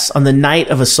press on the night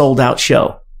of a sold out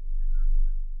show?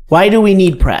 Why do we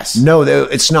need press? No,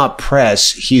 it's not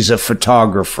press. He's a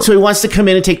photographer. So he wants to come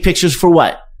in and take pictures for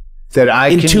what? That I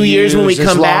in can 2 years when we come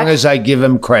back, as long as I give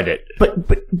him credit.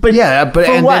 But yeah, but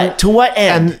for what? To what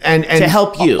end? And to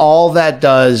help you. All that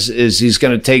does is he's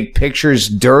going to take pictures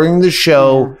during the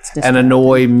show and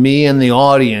annoy me and the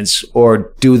audience,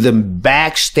 or do them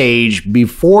backstage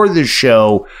before the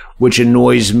show, which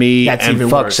annoys me and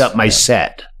fucks up my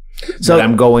set. So that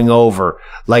I'm going over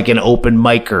like an open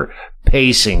micer,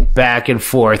 pacing back and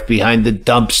forth behind the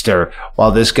dumpster while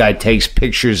this guy takes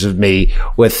pictures of me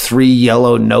with 3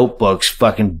 yellow notebooks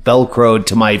fucking velcroed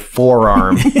to my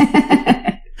forearm.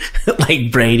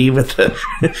 Like Brady with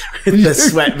the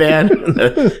sweatband.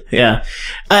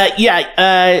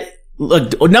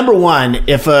 Look, number one,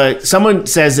 if someone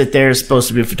says that they're supposed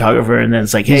to be a photographer and then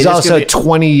it's like, hey, he's also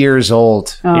 20 years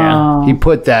old. Oh. Yeah, he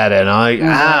put that in.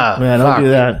 Don't do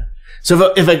that.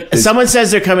 So if someone says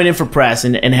they're coming in for press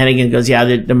and Hennigan goes, yeah,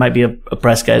 there might be a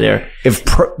press guy there. If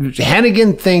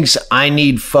Hennigan thinks I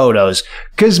need photos,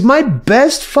 because my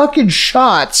best fucking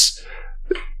shots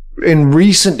in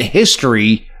recent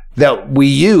history that we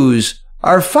use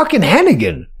are fucking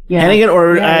Hennigan. Yeah. Hennigan,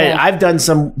 or I've done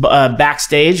some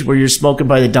backstage where you're smoking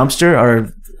by the dumpster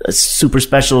or super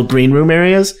special green room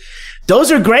areas.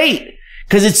 Those are great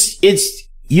because it's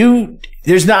you.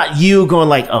 There's not you going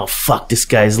like, oh, fuck, this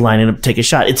guy's lining up to take a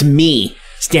shot. It's me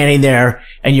standing there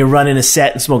and you're running a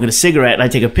set and smoking a cigarette and I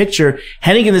take a picture.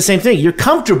 Hennigan, the same thing. You're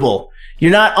comfortable. You're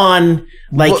not on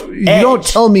like, you don't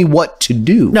tell me what to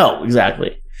do. No,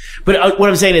 exactly. But what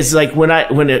I'm saying is like when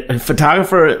a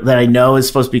photographer that I know is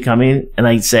supposed to be coming and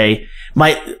I say,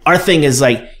 our thing is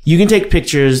like, you can take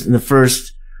pictures in the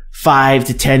first 5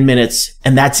 to 10 minutes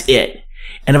and that's it.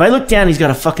 And if I look down, he's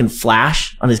got a fucking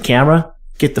flash on his camera.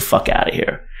 Get the fuck out of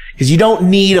here. Because you don't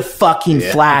need a fucking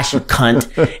flash, you cunt.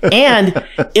 And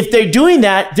if they're doing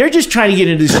that, they're just trying to get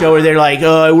into the show where they're like,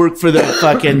 oh, I work for the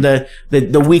fucking,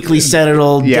 the Weekly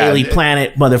Sentinel, Daily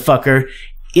Planet, motherfucker.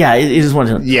 Yeah, it is one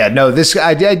of them. Yeah, no,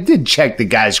 I did check the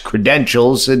guy's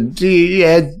credentials and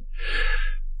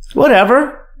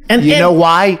whatever. And you know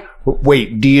why?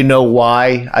 Wait, do you know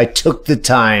why? I took the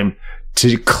time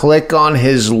to click on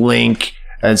his link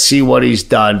and see what he's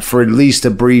done for at least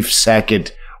a brief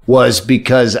second, was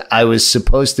because I was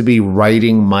supposed to be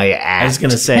writing my act. I was going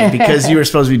to say, because you were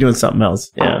supposed to be doing something else.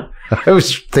 Yeah. I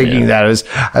was thinking that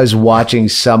I was watching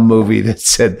some movie that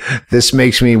said, this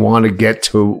makes me want to get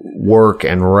to work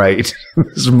and write.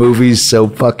 This movie's so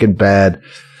fucking bad.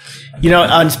 You know,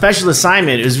 on Special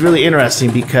Assignment, it was really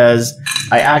interesting because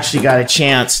I actually got a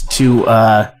chance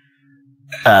to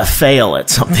fail at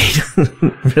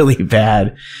something really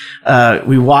bad.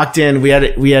 We walked in. We had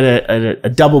a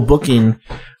double booking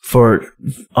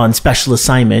on Special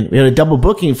Assignment. We had a double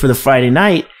booking for the Friday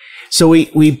night, so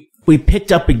we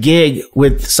picked up a gig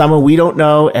with someone we don't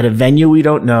know at a venue we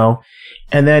don't know,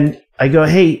 and then I go,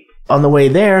 hey, on the way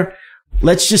there,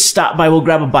 let's just stop by. We'll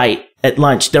grab a bite at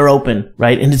lunch. They're open,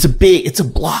 right? And it's a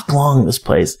block long, this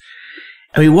place.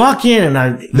 And we walk in,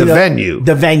 and the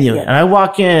venue, and I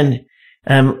walk in.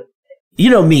 You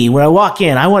know me, when I walk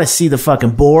in, I want to see the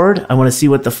fucking board. I want to see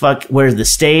what the fuck, where's the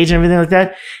stage and everything like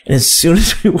that. And as soon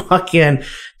as we walk in,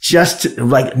 just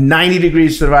like 90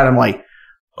 degrees to the right, I'm like,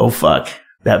 oh fuck,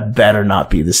 that better not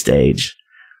be the stage.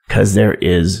 Cause there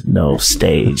is no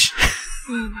stage.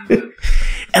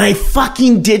 And I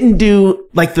fucking didn't do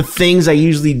like the things I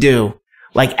usually do.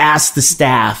 Like ask the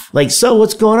staff, like, so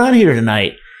what's going on here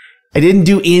tonight? I didn't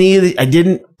do any of I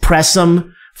didn't press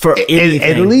them. For anything.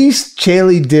 At least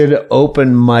Chaley did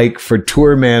open mic for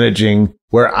tour managing,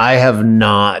 where I have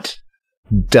not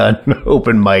done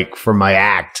open mic for my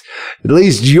act. At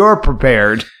least you're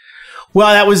prepared. Well,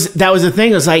 that was the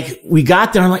thing. It was like, we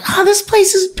got there. I'm like, oh, this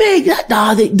place is big.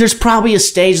 There's probably a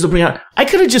stage they'll bring out. I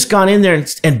could have just gone in there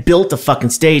and built a fucking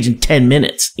stage in 10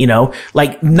 minutes, you know,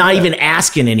 like not even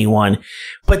asking anyone.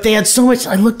 But they had so much.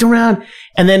 I looked around,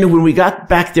 and then when we got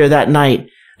back there that night,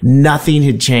 nothing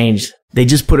had changed. They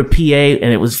just put a PA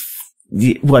and it was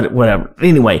whatever.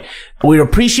 Anyway, we were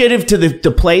appreciative to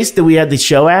the place that we had the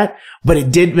show at, but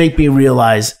it did make me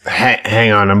realize.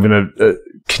 Hang on. I'm going to,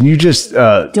 can you just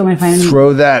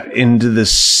throw that into the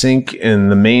sink in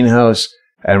the main house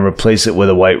and replace it with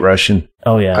a White Russian.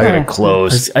 Oh yeah, I gotta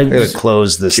close. I gotta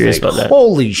close this thing. About that.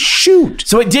 Holy shoot!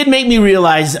 So it did make me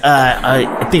realize.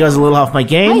 I think I was a little off my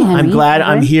game. Hi, I'm glad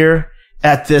I'm here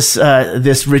at this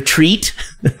retreat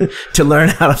to learn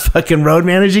how to fucking road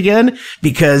manage again.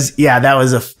 Because that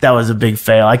was a big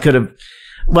fail. I couldn't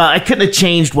have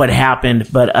changed what happened,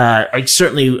 but I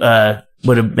certainly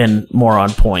would have been more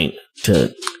on point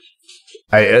to.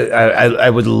 I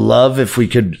would love if we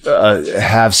could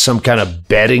have some kind of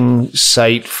betting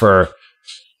site for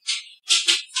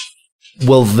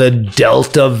will the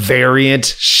Delta variant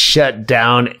shut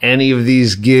down any of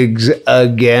these gigs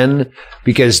again?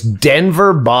 Because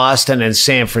Denver, Boston, and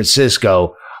San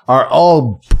Francisco are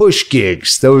all push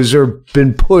gigs. Those are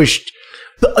been pushed.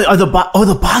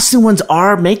 The Boston ones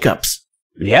are makeups.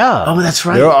 Yeah. Oh, that's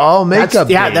right. They're all makeup.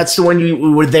 That's the one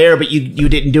you were there, but you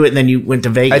didn't do it, and then you went to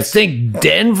Vegas. I think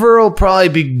Denver will probably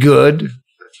be good.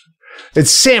 It's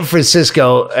San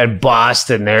Francisco and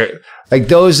Boston. They're like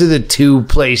those are the two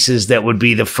places that would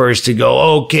be the first to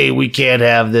go. Okay, we can't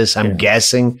have this. I'm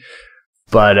guessing,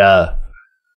 but I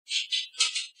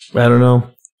don't know.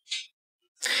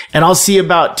 And I'll see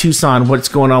about Tucson. What's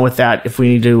going on with that? If we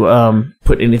need to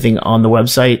put anything on the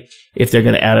website. If they're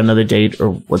going to add another date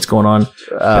or what's going on.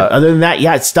 Other than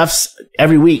that, stuff's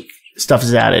every week. Stuff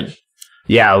is added.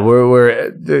 Yeah,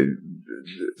 we're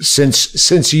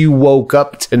since you woke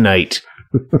up tonight.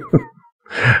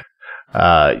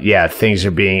 Things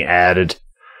are being added.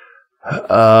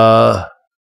 But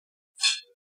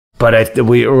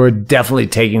we're definitely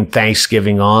taking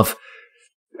Thanksgiving off.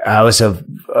 It was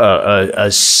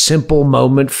a simple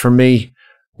moment for me.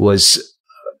 Was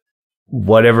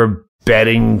whatever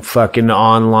betting fucking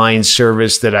online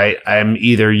service that I'm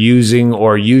either using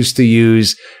or used to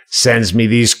use sends me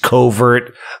these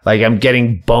covert, like I'm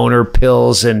getting boner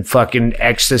pills and fucking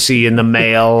ecstasy in the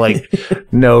mail, like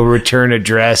no return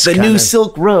address. The new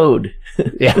Silk Road.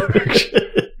 Yeah.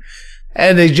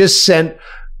 And they just sent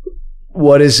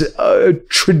what is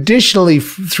traditionally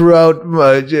throughout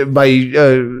my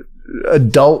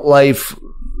adult life,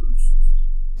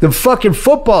 the fucking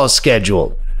football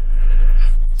schedule.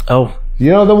 Oh,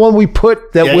 you know the one we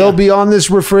put that will be on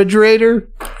this refrigerator?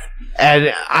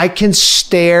 And I can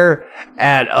stare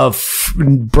at a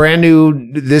brand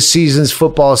new this season's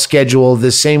football schedule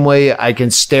the same way I can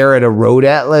stare at a road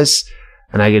atlas,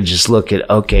 and I can just look at,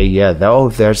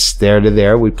 that's there to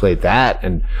there. We played that,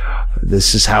 and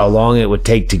this is how long it would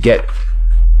take to get.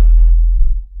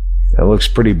 That looks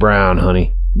pretty brown,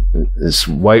 honey. This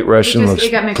White Russian looks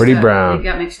pretty brown. It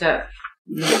got mixed up.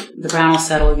 The brown will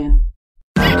settle again.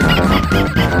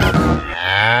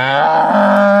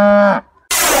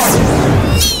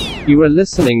 You are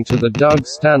listening to the Doug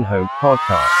Stanhope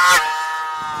podcast.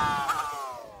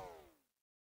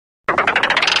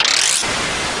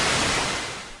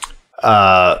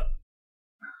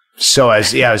 So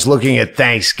I was looking at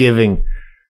Thanksgiving.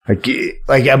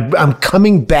 Like I'm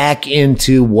coming back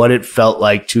into what it felt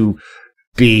like to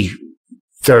be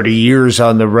 30 years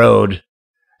on the road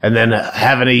and then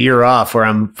having a year off where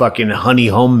I'm fucking honey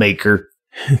homemaker.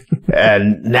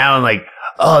 And now I'm like,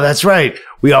 oh, that's right.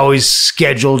 We always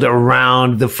scheduled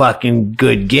around the fucking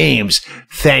good games.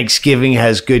 Thanksgiving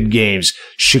has good games.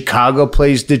 Chicago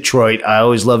plays Detroit. I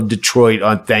always love Detroit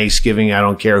on Thanksgiving. I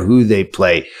don't care who they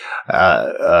play.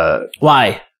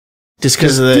 Why? Just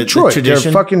because of the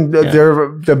tradition? They're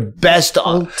the best.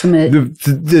 Ultimate.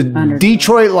 The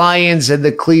Detroit Lions and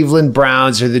the Cleveland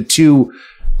Browns are the two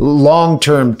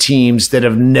long-term teams that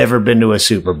have never been to a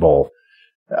Super Bowl.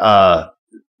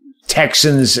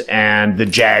 Texans and the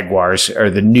Jaguars are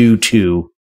the new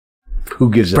two.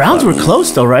 Who gives a Browns fuck? were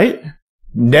close though, right?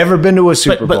 Never been to a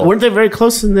Super Bowl. But weren't they very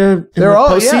close in the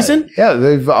postseason? Yeah,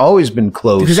 they've always been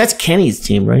close. Because that's Kenny's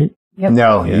team, right? Yep.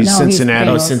 No, he's Cincinnati.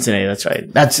 Oh, Cincinnati. That's right.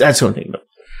 That's what I'm thinking about.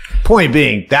 Point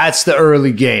being, that's the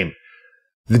early game.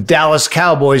 The Dallas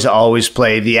Cowboys always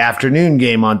play the afternoon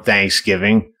game on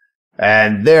Thanksgiving,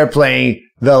 and they're playing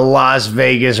the Las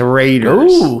Vegas Raiders.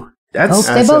 Ooh, they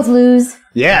both lose.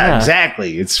 Yeah,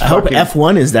 exactly. I hope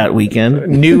F1 is that weekend.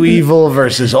 New evil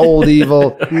versus old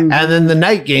evil. And then the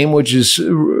night game, which is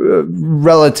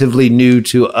relatively new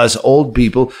to us old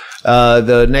people.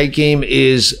 The night game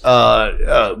is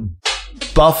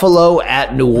Buffalo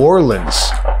at New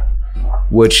Orleans,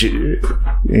 which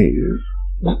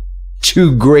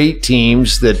two great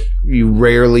teams that you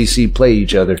rarely see play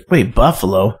each other. Wait,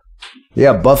 Buffalo?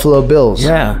 Yeah, Buffalo Bills.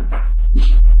 Yeah.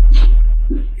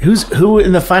 Who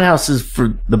in the funhouse is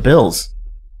for the Bills?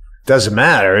 Doesn't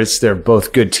matter. They're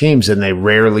both good teams and they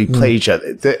rarely play each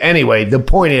other. Anyway, the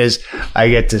point is I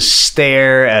get to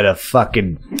stare at a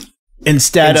fucking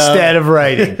instead of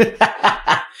writing.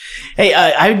 Hey,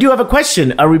 I do have a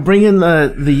question. Are we bringing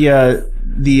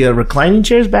the reclining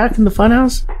chairs back in the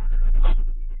funhouse?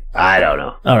 I don't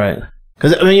know. All right.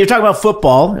 Because, I mean, you're talking about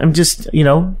football. I'm just,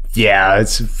 Yeah,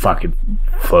 it's fucking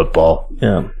football.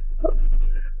 Yeah.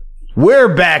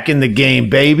 We're back in the game,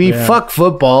 baby. Yeah. Fuck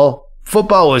football.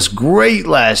 Football was great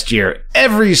last year.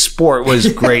 Every sport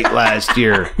was great last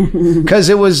year because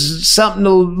it was something to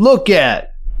look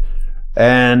at.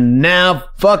 And now,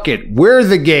 fuck it. We're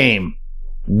the game.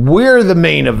 We're the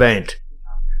main event.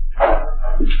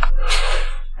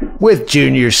 With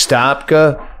Junior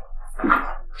Stopka,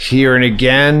 here and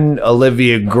again,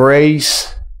 Olivia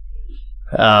Grace,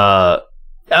 Donovan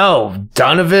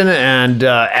and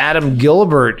Adam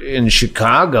Gilbert in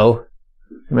Chicago.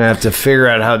 I'm going to have to figure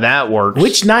out how that works.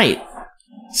 Which night?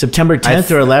 September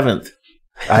 10th or 11th?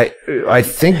 I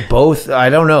think both. I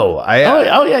don't know.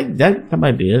 Yeah, that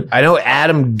might be it. I know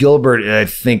Adam Gilbert, I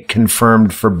think,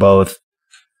 confirmed for both.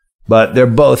 But they're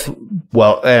both,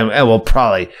 well, and we'll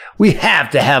probably, we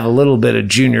have to have a little bit of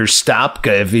Junior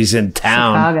Stopka if he's in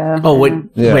town. Chicago. Oh,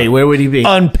 wait, where would he be?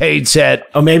 Unpaid set.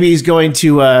 Oh, maybe he's going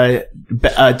to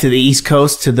the East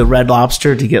Coast to the Red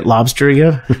Lobster to get lobster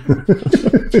again.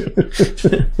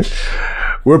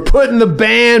 We're putting the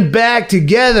band back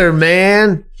together,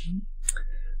 man.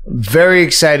 Very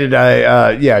excited.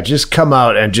 Just come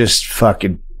out and just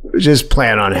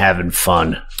plan on having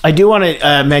fun. I do want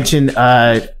to mention,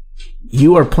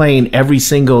 you are playing every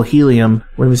single helium.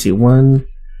 Let me see. 1,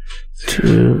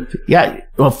 2, yeah.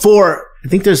 Well, 4. I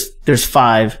think there's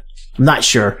 5. I'm not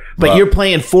sure, but you're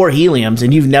playing 4 heliums,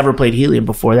 and you've never played helium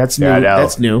before. That's new. Yeah,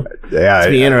 that's new. Yeah, it's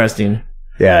be interesting.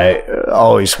 Yeah, I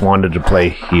always wanted to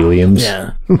play heliums.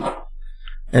 Yeah.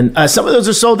 And some of those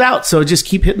are sold out, so just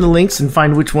keep hitting the links and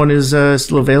find which one is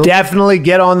still available. Definitely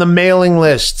get on the mailing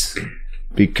list,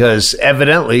 because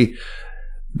evidently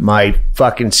my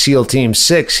fucking SEAL Team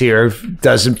 6 here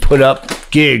doesn't put up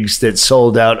gigs that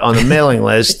sold out on the mailing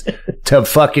list to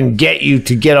fucking get you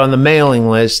to get on the mailing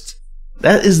list.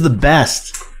 That is the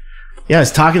best. Yeah, I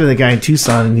was talking to the guy in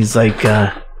Tucson, and he's like,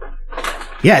 yeah,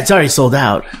 it's already sold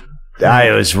out.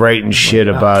 I was writing shit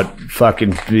about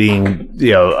fucking being,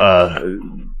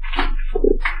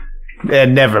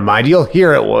 and never mind. You'll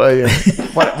hear it.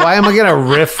 Why am I going to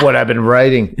riff what I've been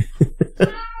writing?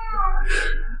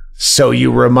 So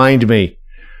you remind me.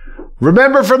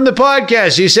 Remember from the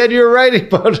podcast, you said you were writing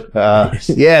about...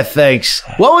 yeah, thanks.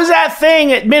 What was that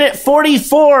thing at minute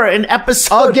 44 in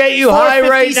episode I'll get you high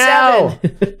right now.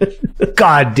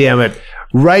 God damn it.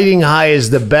 Writing high is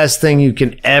the best thing you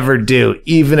can ever do,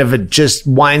 even if it just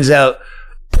winds out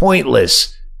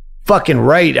pointless. Fucking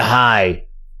write high.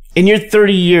 In your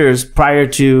 30 years prior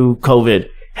to COVID,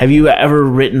 have you ever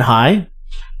written high?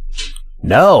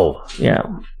 No. Yeah.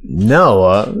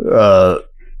 No.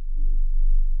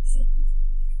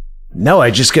 No,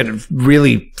 I just get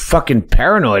really fucking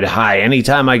paranoid high.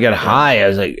 Anytime I get high, I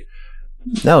was like,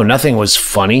 no, nothing was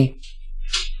funny.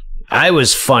 I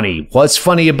was funny. What's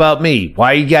funny about me?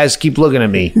 Why you guys keep looking at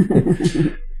me?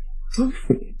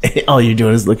 All you're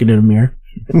doing is looking in a mirror.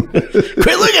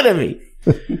 Quit looking at me.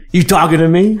 You talking to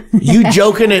me? You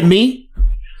joking at me?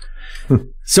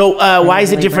 So why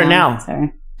is it different now?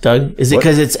 Sorry. Doug? Is it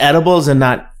because it's edibles and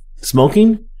not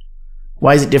smoking?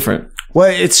 Why is it different? Well,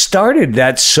 it started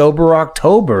that sober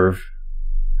October,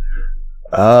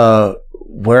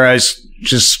 where I was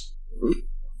just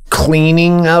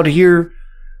cleaning out here.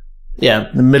 Yeah,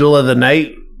 in the middle of the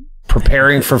night,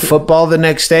 preparing for football the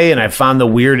next day, and I found the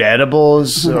weird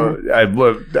edibles.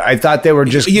 I thought they were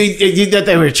just you thought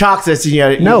they were chocolates.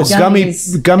 And gummy peach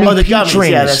gummies.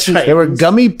 rings. Yeah, that's right. They were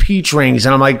gummy peach rings,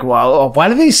 and I'm like, well, why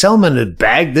do they sell them in a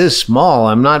bag this small?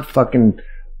 I'm not fucking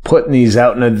putting these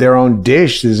out in their own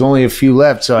dish. There's only a few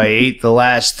left, so I ate the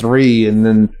last 3, and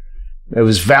then it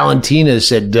was Valentina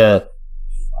said,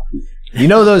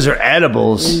 those are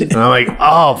edibles. And I'm like,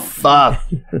 oh, fuck.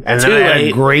 And then I had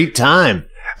a great time.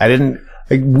 I didn't,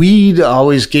 weed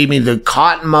always gave me the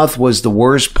cotton mouth was the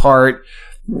worst part.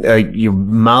 Your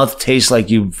mouth tastes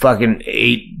like you fucking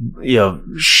ate,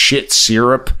 shit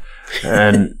syrup.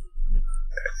 And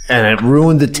it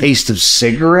ruined the taste of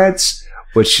cigarettes.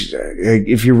 Which,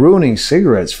 if you're ruining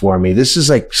cigarettes for me, this is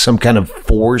like some kind of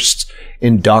forced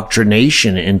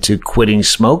indoctrination into quitting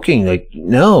smoking. Like,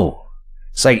 no.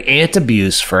 It's like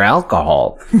antabuse for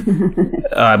alcohol.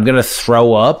 I'm going to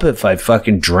throw up if I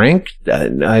fucking drink.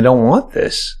 I don't want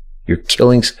this. You're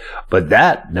killing... But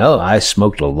I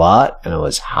smoked a lot, and I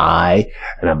was high,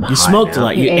 and I'm high. You smoked a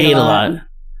lot. You ate a lot.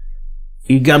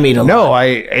 You gummied a lot. No, I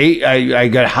ate. I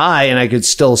got high, and I could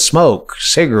still smoke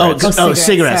cigarettes. Oh,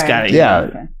 cigarettes. Got it. Yeah.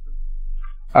 Okay.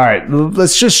 All right,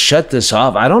 let's just shut this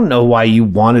off. I don't know why you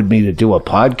wanted me to do a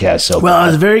podcast so Well, bad. I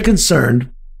was very concerned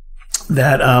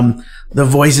that the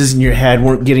voices in your head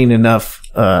weren't getting enough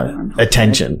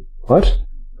attention. What?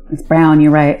 It's brown.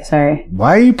 You're right. Sorry.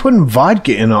 Why are you putting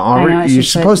vodka in a orange? You're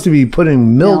supposed to be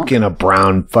putting milk in a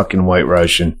brown fucking White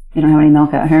Russian. You don't have any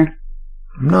milk out here?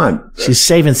 I'm not. She's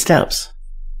saving steps.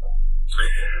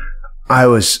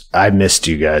 I missed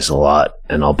you guys a lot,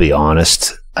 and I'll be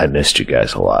honest, I missed you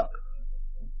guys a lot.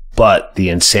 But the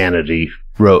insanity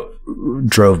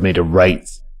drove me to write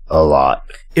a lot.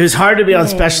 It was hard to be on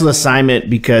special assignment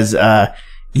because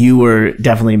you were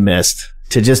definitely missed.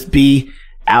 To just be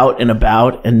out and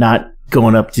about and not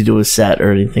going up to do a set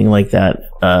or anything like that.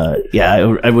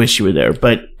 I wish you were there,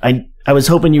 but I was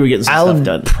hoping you were getting some stuff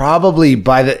done. Probably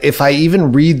if I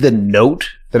even read the note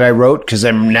that I wrote, because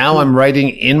I'm writing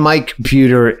in my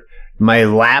computer, my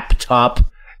laptop,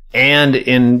 and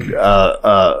in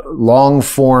long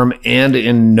form and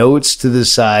in notes to the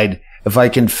side. If I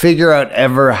can figure out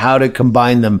ever how to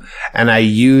combine them, and I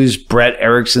use Brett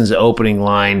Erickson's opening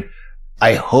line,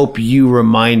 I hope you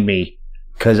remind me,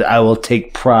 because I will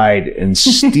take pride in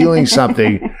stealing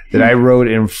something that I wrote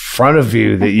in front of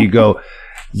you that you go,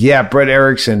 yeah, Brett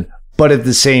Erickson. But at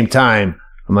the same time,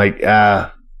 I'm like,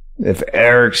 if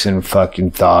Erickson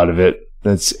fucking thought of it,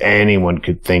 anyone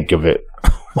could think of it.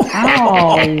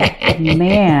 Oh,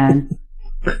 man.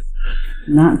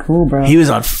 Not cool, bro. He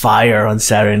was on fire on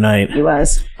Saturday night. He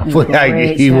was. He would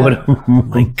have. Oh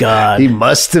my God. He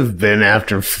must have been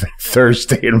after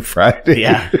Thursday and Friday.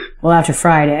 Yeah. Well, after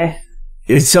Friday.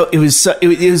 It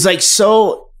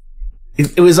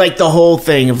was like the whole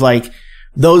thing of like,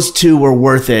 those two were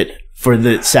worth it for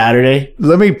the Saturday.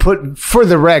 Let me put, for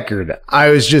the record, I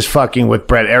was just fucking with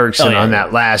Brett Erickson on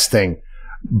that last thing.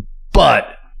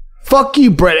 But fuck you,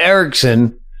 Brett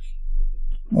Erickson.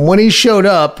 When he showed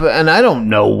up, and I don't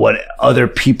know what other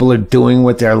people are doing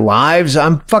with their lives,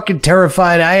 I'm fucking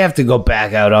terrified I have to go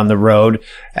back out on the road.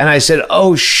 And I said,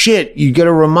 oh shit, you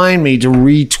gotta remind me to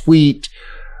retweet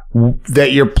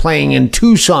that you're playing in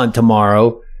Tucson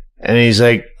tomorrow. And he's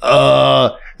like,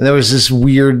 and there was this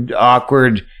weird,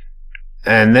 awkward,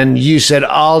 and then you said,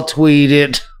 I'll tweet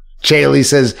it. Chaley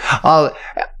says, I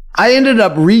ended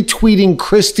up retweeting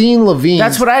Christine Levine.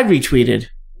 That's what I retweeted.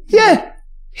 Yeah.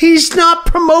 He's not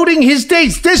promoting his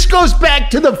dates. This goes back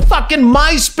to the fucking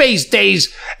MySpace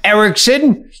days,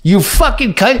 Erickson. You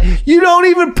fucking cunt. You don't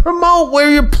even promote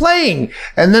where you're playing.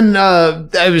 And then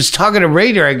I was talking to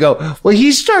Raider. I go, well,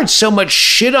 he starts so much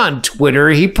shit on Twitter.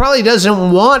 He probably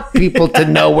doesn't want people to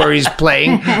know where he's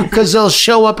playing because they'll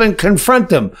show up and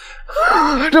confront him.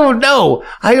 I don't know.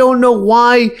 I don't know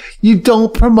why you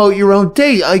don't promote your own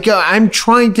date. Like, I'm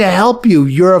trying to help you.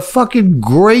 You're a fucking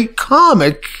great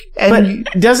comic. And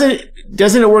but doesn't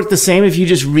it work the same if you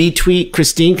just retweet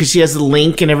Christine because she has the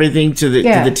link and everything to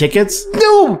the tickets?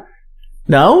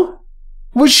 No?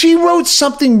 Well, she wrote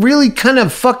something really kind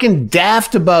of fucking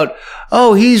daft about,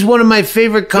 oh, he's one of my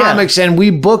favorite comics and we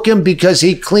book him because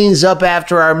he cleans up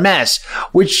after our mess,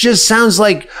 which just sounds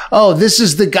like, oh, this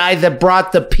is the guy that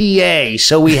brought the PA,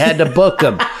 so we had to book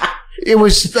him. It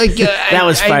was like, that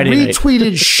was Friday night. I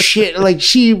retweeted shit. Like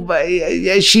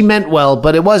she meant well,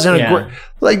 but it wasn't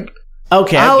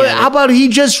okay. How about he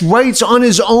just writes on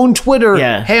his own Twitter,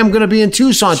 hey, I'm going to be in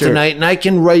Tucson tonight, and I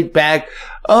can write back,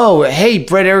 oh, hey,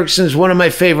 Brett Erickson's one of my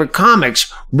favorite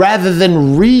comics, rather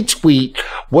than retweet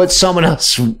what someone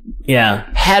else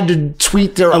had to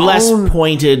tweet their own. Less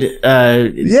pointed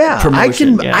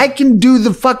promotion. I can do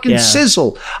the fucking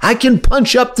sizzle. I can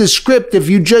punch up the script if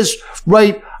you just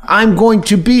write, I'm going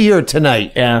to be here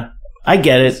tonight. Yeah. I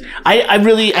get it.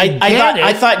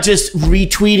 I thought just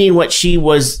retweeting what she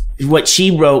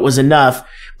wrote was enough.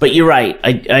 But you're right.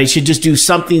 I should just do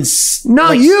something.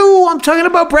 I'm talking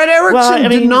about Brett Erickson. Well, I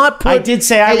mean, I did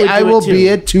say I will be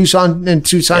at Tucson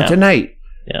tonight.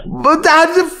 Yeah. But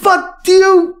how the fuck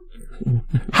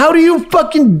how do you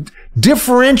fucking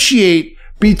differentiate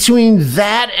between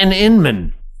that and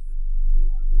Inman?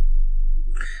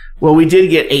 Well, we did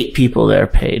get 8 people there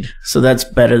paid, so that's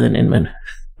better than Inman.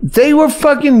 They were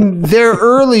fucking there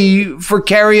early for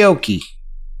karaoke.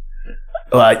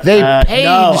 They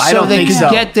paid so they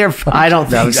could get their. I don't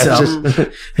think so.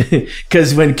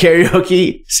 Because when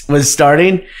karaoke was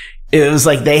starting, it was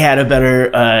like they had a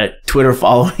better Twitter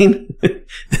following.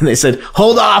 And they said,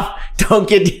 "Hold off! Don't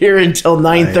get here until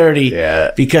 9:30."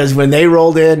 Yeah. Because when they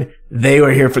rolled in, they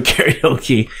were here for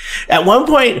karaoke. At one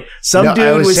point, some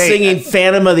dude was singing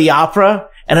Phantom of the Opera.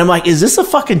 And I'm like, is this a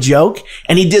fucking joke?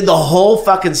 And he did the whole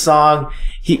fucking song.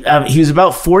 He was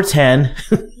about 4'10".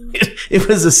 It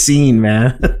was a scene,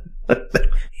 man.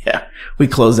 Yeah, we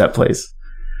closed that place.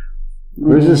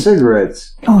 Where's the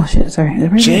cigarettes? Oh shit! Sorry.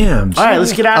 Jams. All right,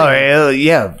 let's get out of here.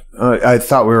 Yeah. I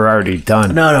thought we were already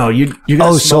done. No, you.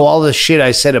 So all the shit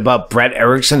I said about Brett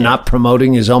Erickson not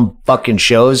promoting his own fucking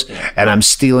shows, and I'm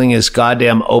stealing his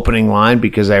goddamn opening line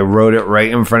because I wrote it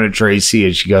right in front of Tracy,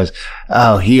 and she goes,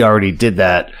 "Oh, he already did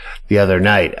that the other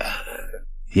night."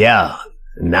 Yeah.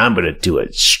 Now I'm going to do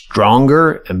it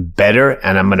stronger and better,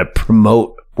 and I'm going to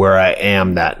promote where I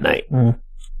am that night.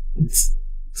 It's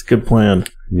a good plan.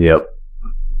 Yep.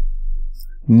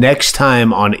 Next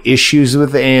time on Issues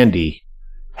with Andy,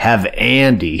 have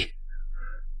Andy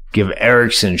give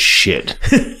Erickson shit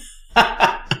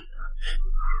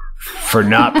for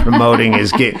not promoting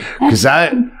his game. Because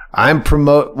I'm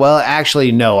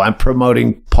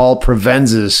promoting Paul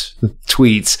Provenza's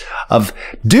tweets of,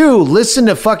 listen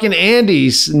to fucking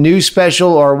Andy's new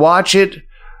special or watch it.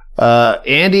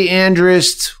 Andy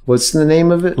Andrist, what's the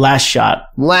name of it? Last Shot.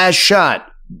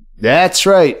 That's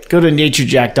right. Go to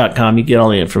naturejack.com. You get all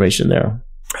the information there.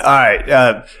 All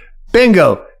right.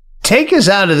 Bingo. Take us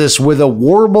out of this with a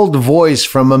warbled voice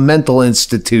from a mental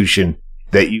institution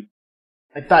that you...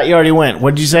 I thought you already went.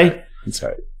 What did you say? That's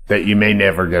right. That you may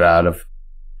never get out of.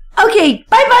 Okay,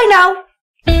 bye-bye now.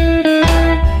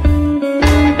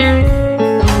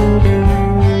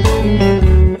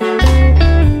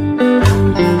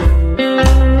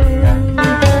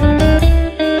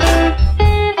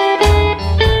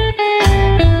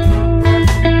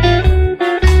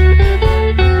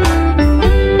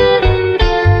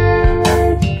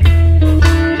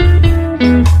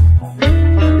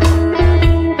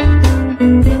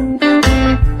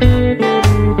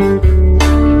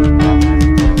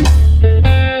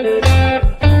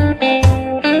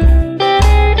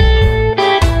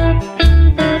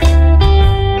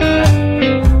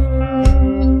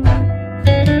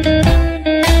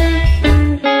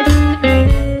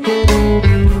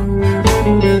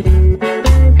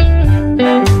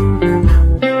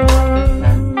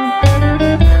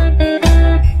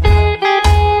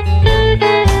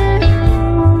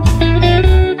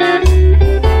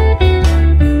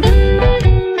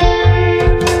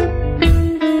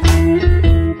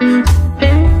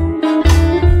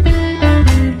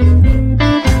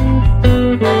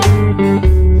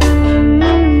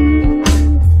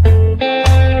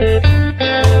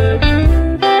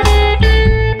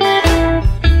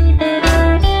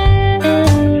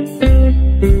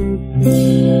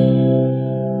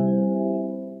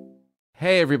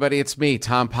 Everybody, it's me,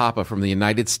 Tom Papa from the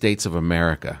United States of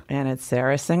America. And it's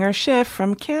Sarah Singer Schiff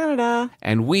from Canada.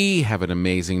 And we have an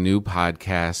amazing new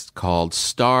podcast called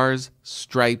Stars,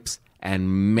 Stripes,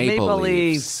 and Maple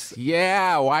Leafs.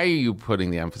 Yeah, why are you putting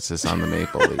the emphasis on the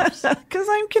Maple Leafs? Because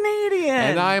I'm Canadian.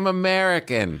 And I'm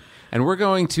American. And we're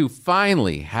going to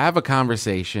finally have a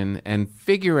conversation and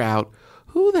figure out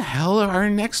who the hell are our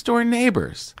next door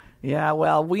neighbors. Yeah,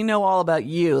 well, we know all about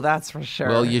you, that's for sure.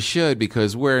 Well, you should,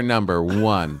 because we're number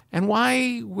one. And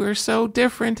why we're so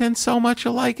different and so much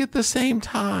alike at the same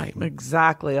time.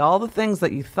 Exactly. All the things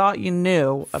that you thought you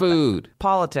knew. Food.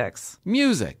 Politics.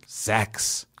 Music.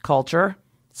 Sex. Culture.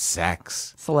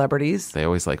 Sex. Celebrities. They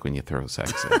always like when you throw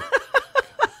sex in.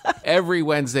 Every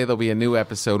Wednesday, there'll be a new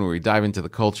episode where we dive into the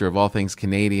culture of all things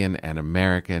Canadian and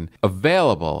American.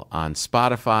 Available on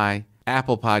Spotify,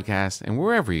 Apple Podcasts, and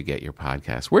wherever you get your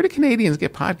podcasts. Where do Canadians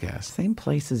get podcasts? Same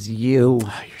place as you.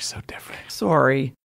 Oh, you're so different. Sorry.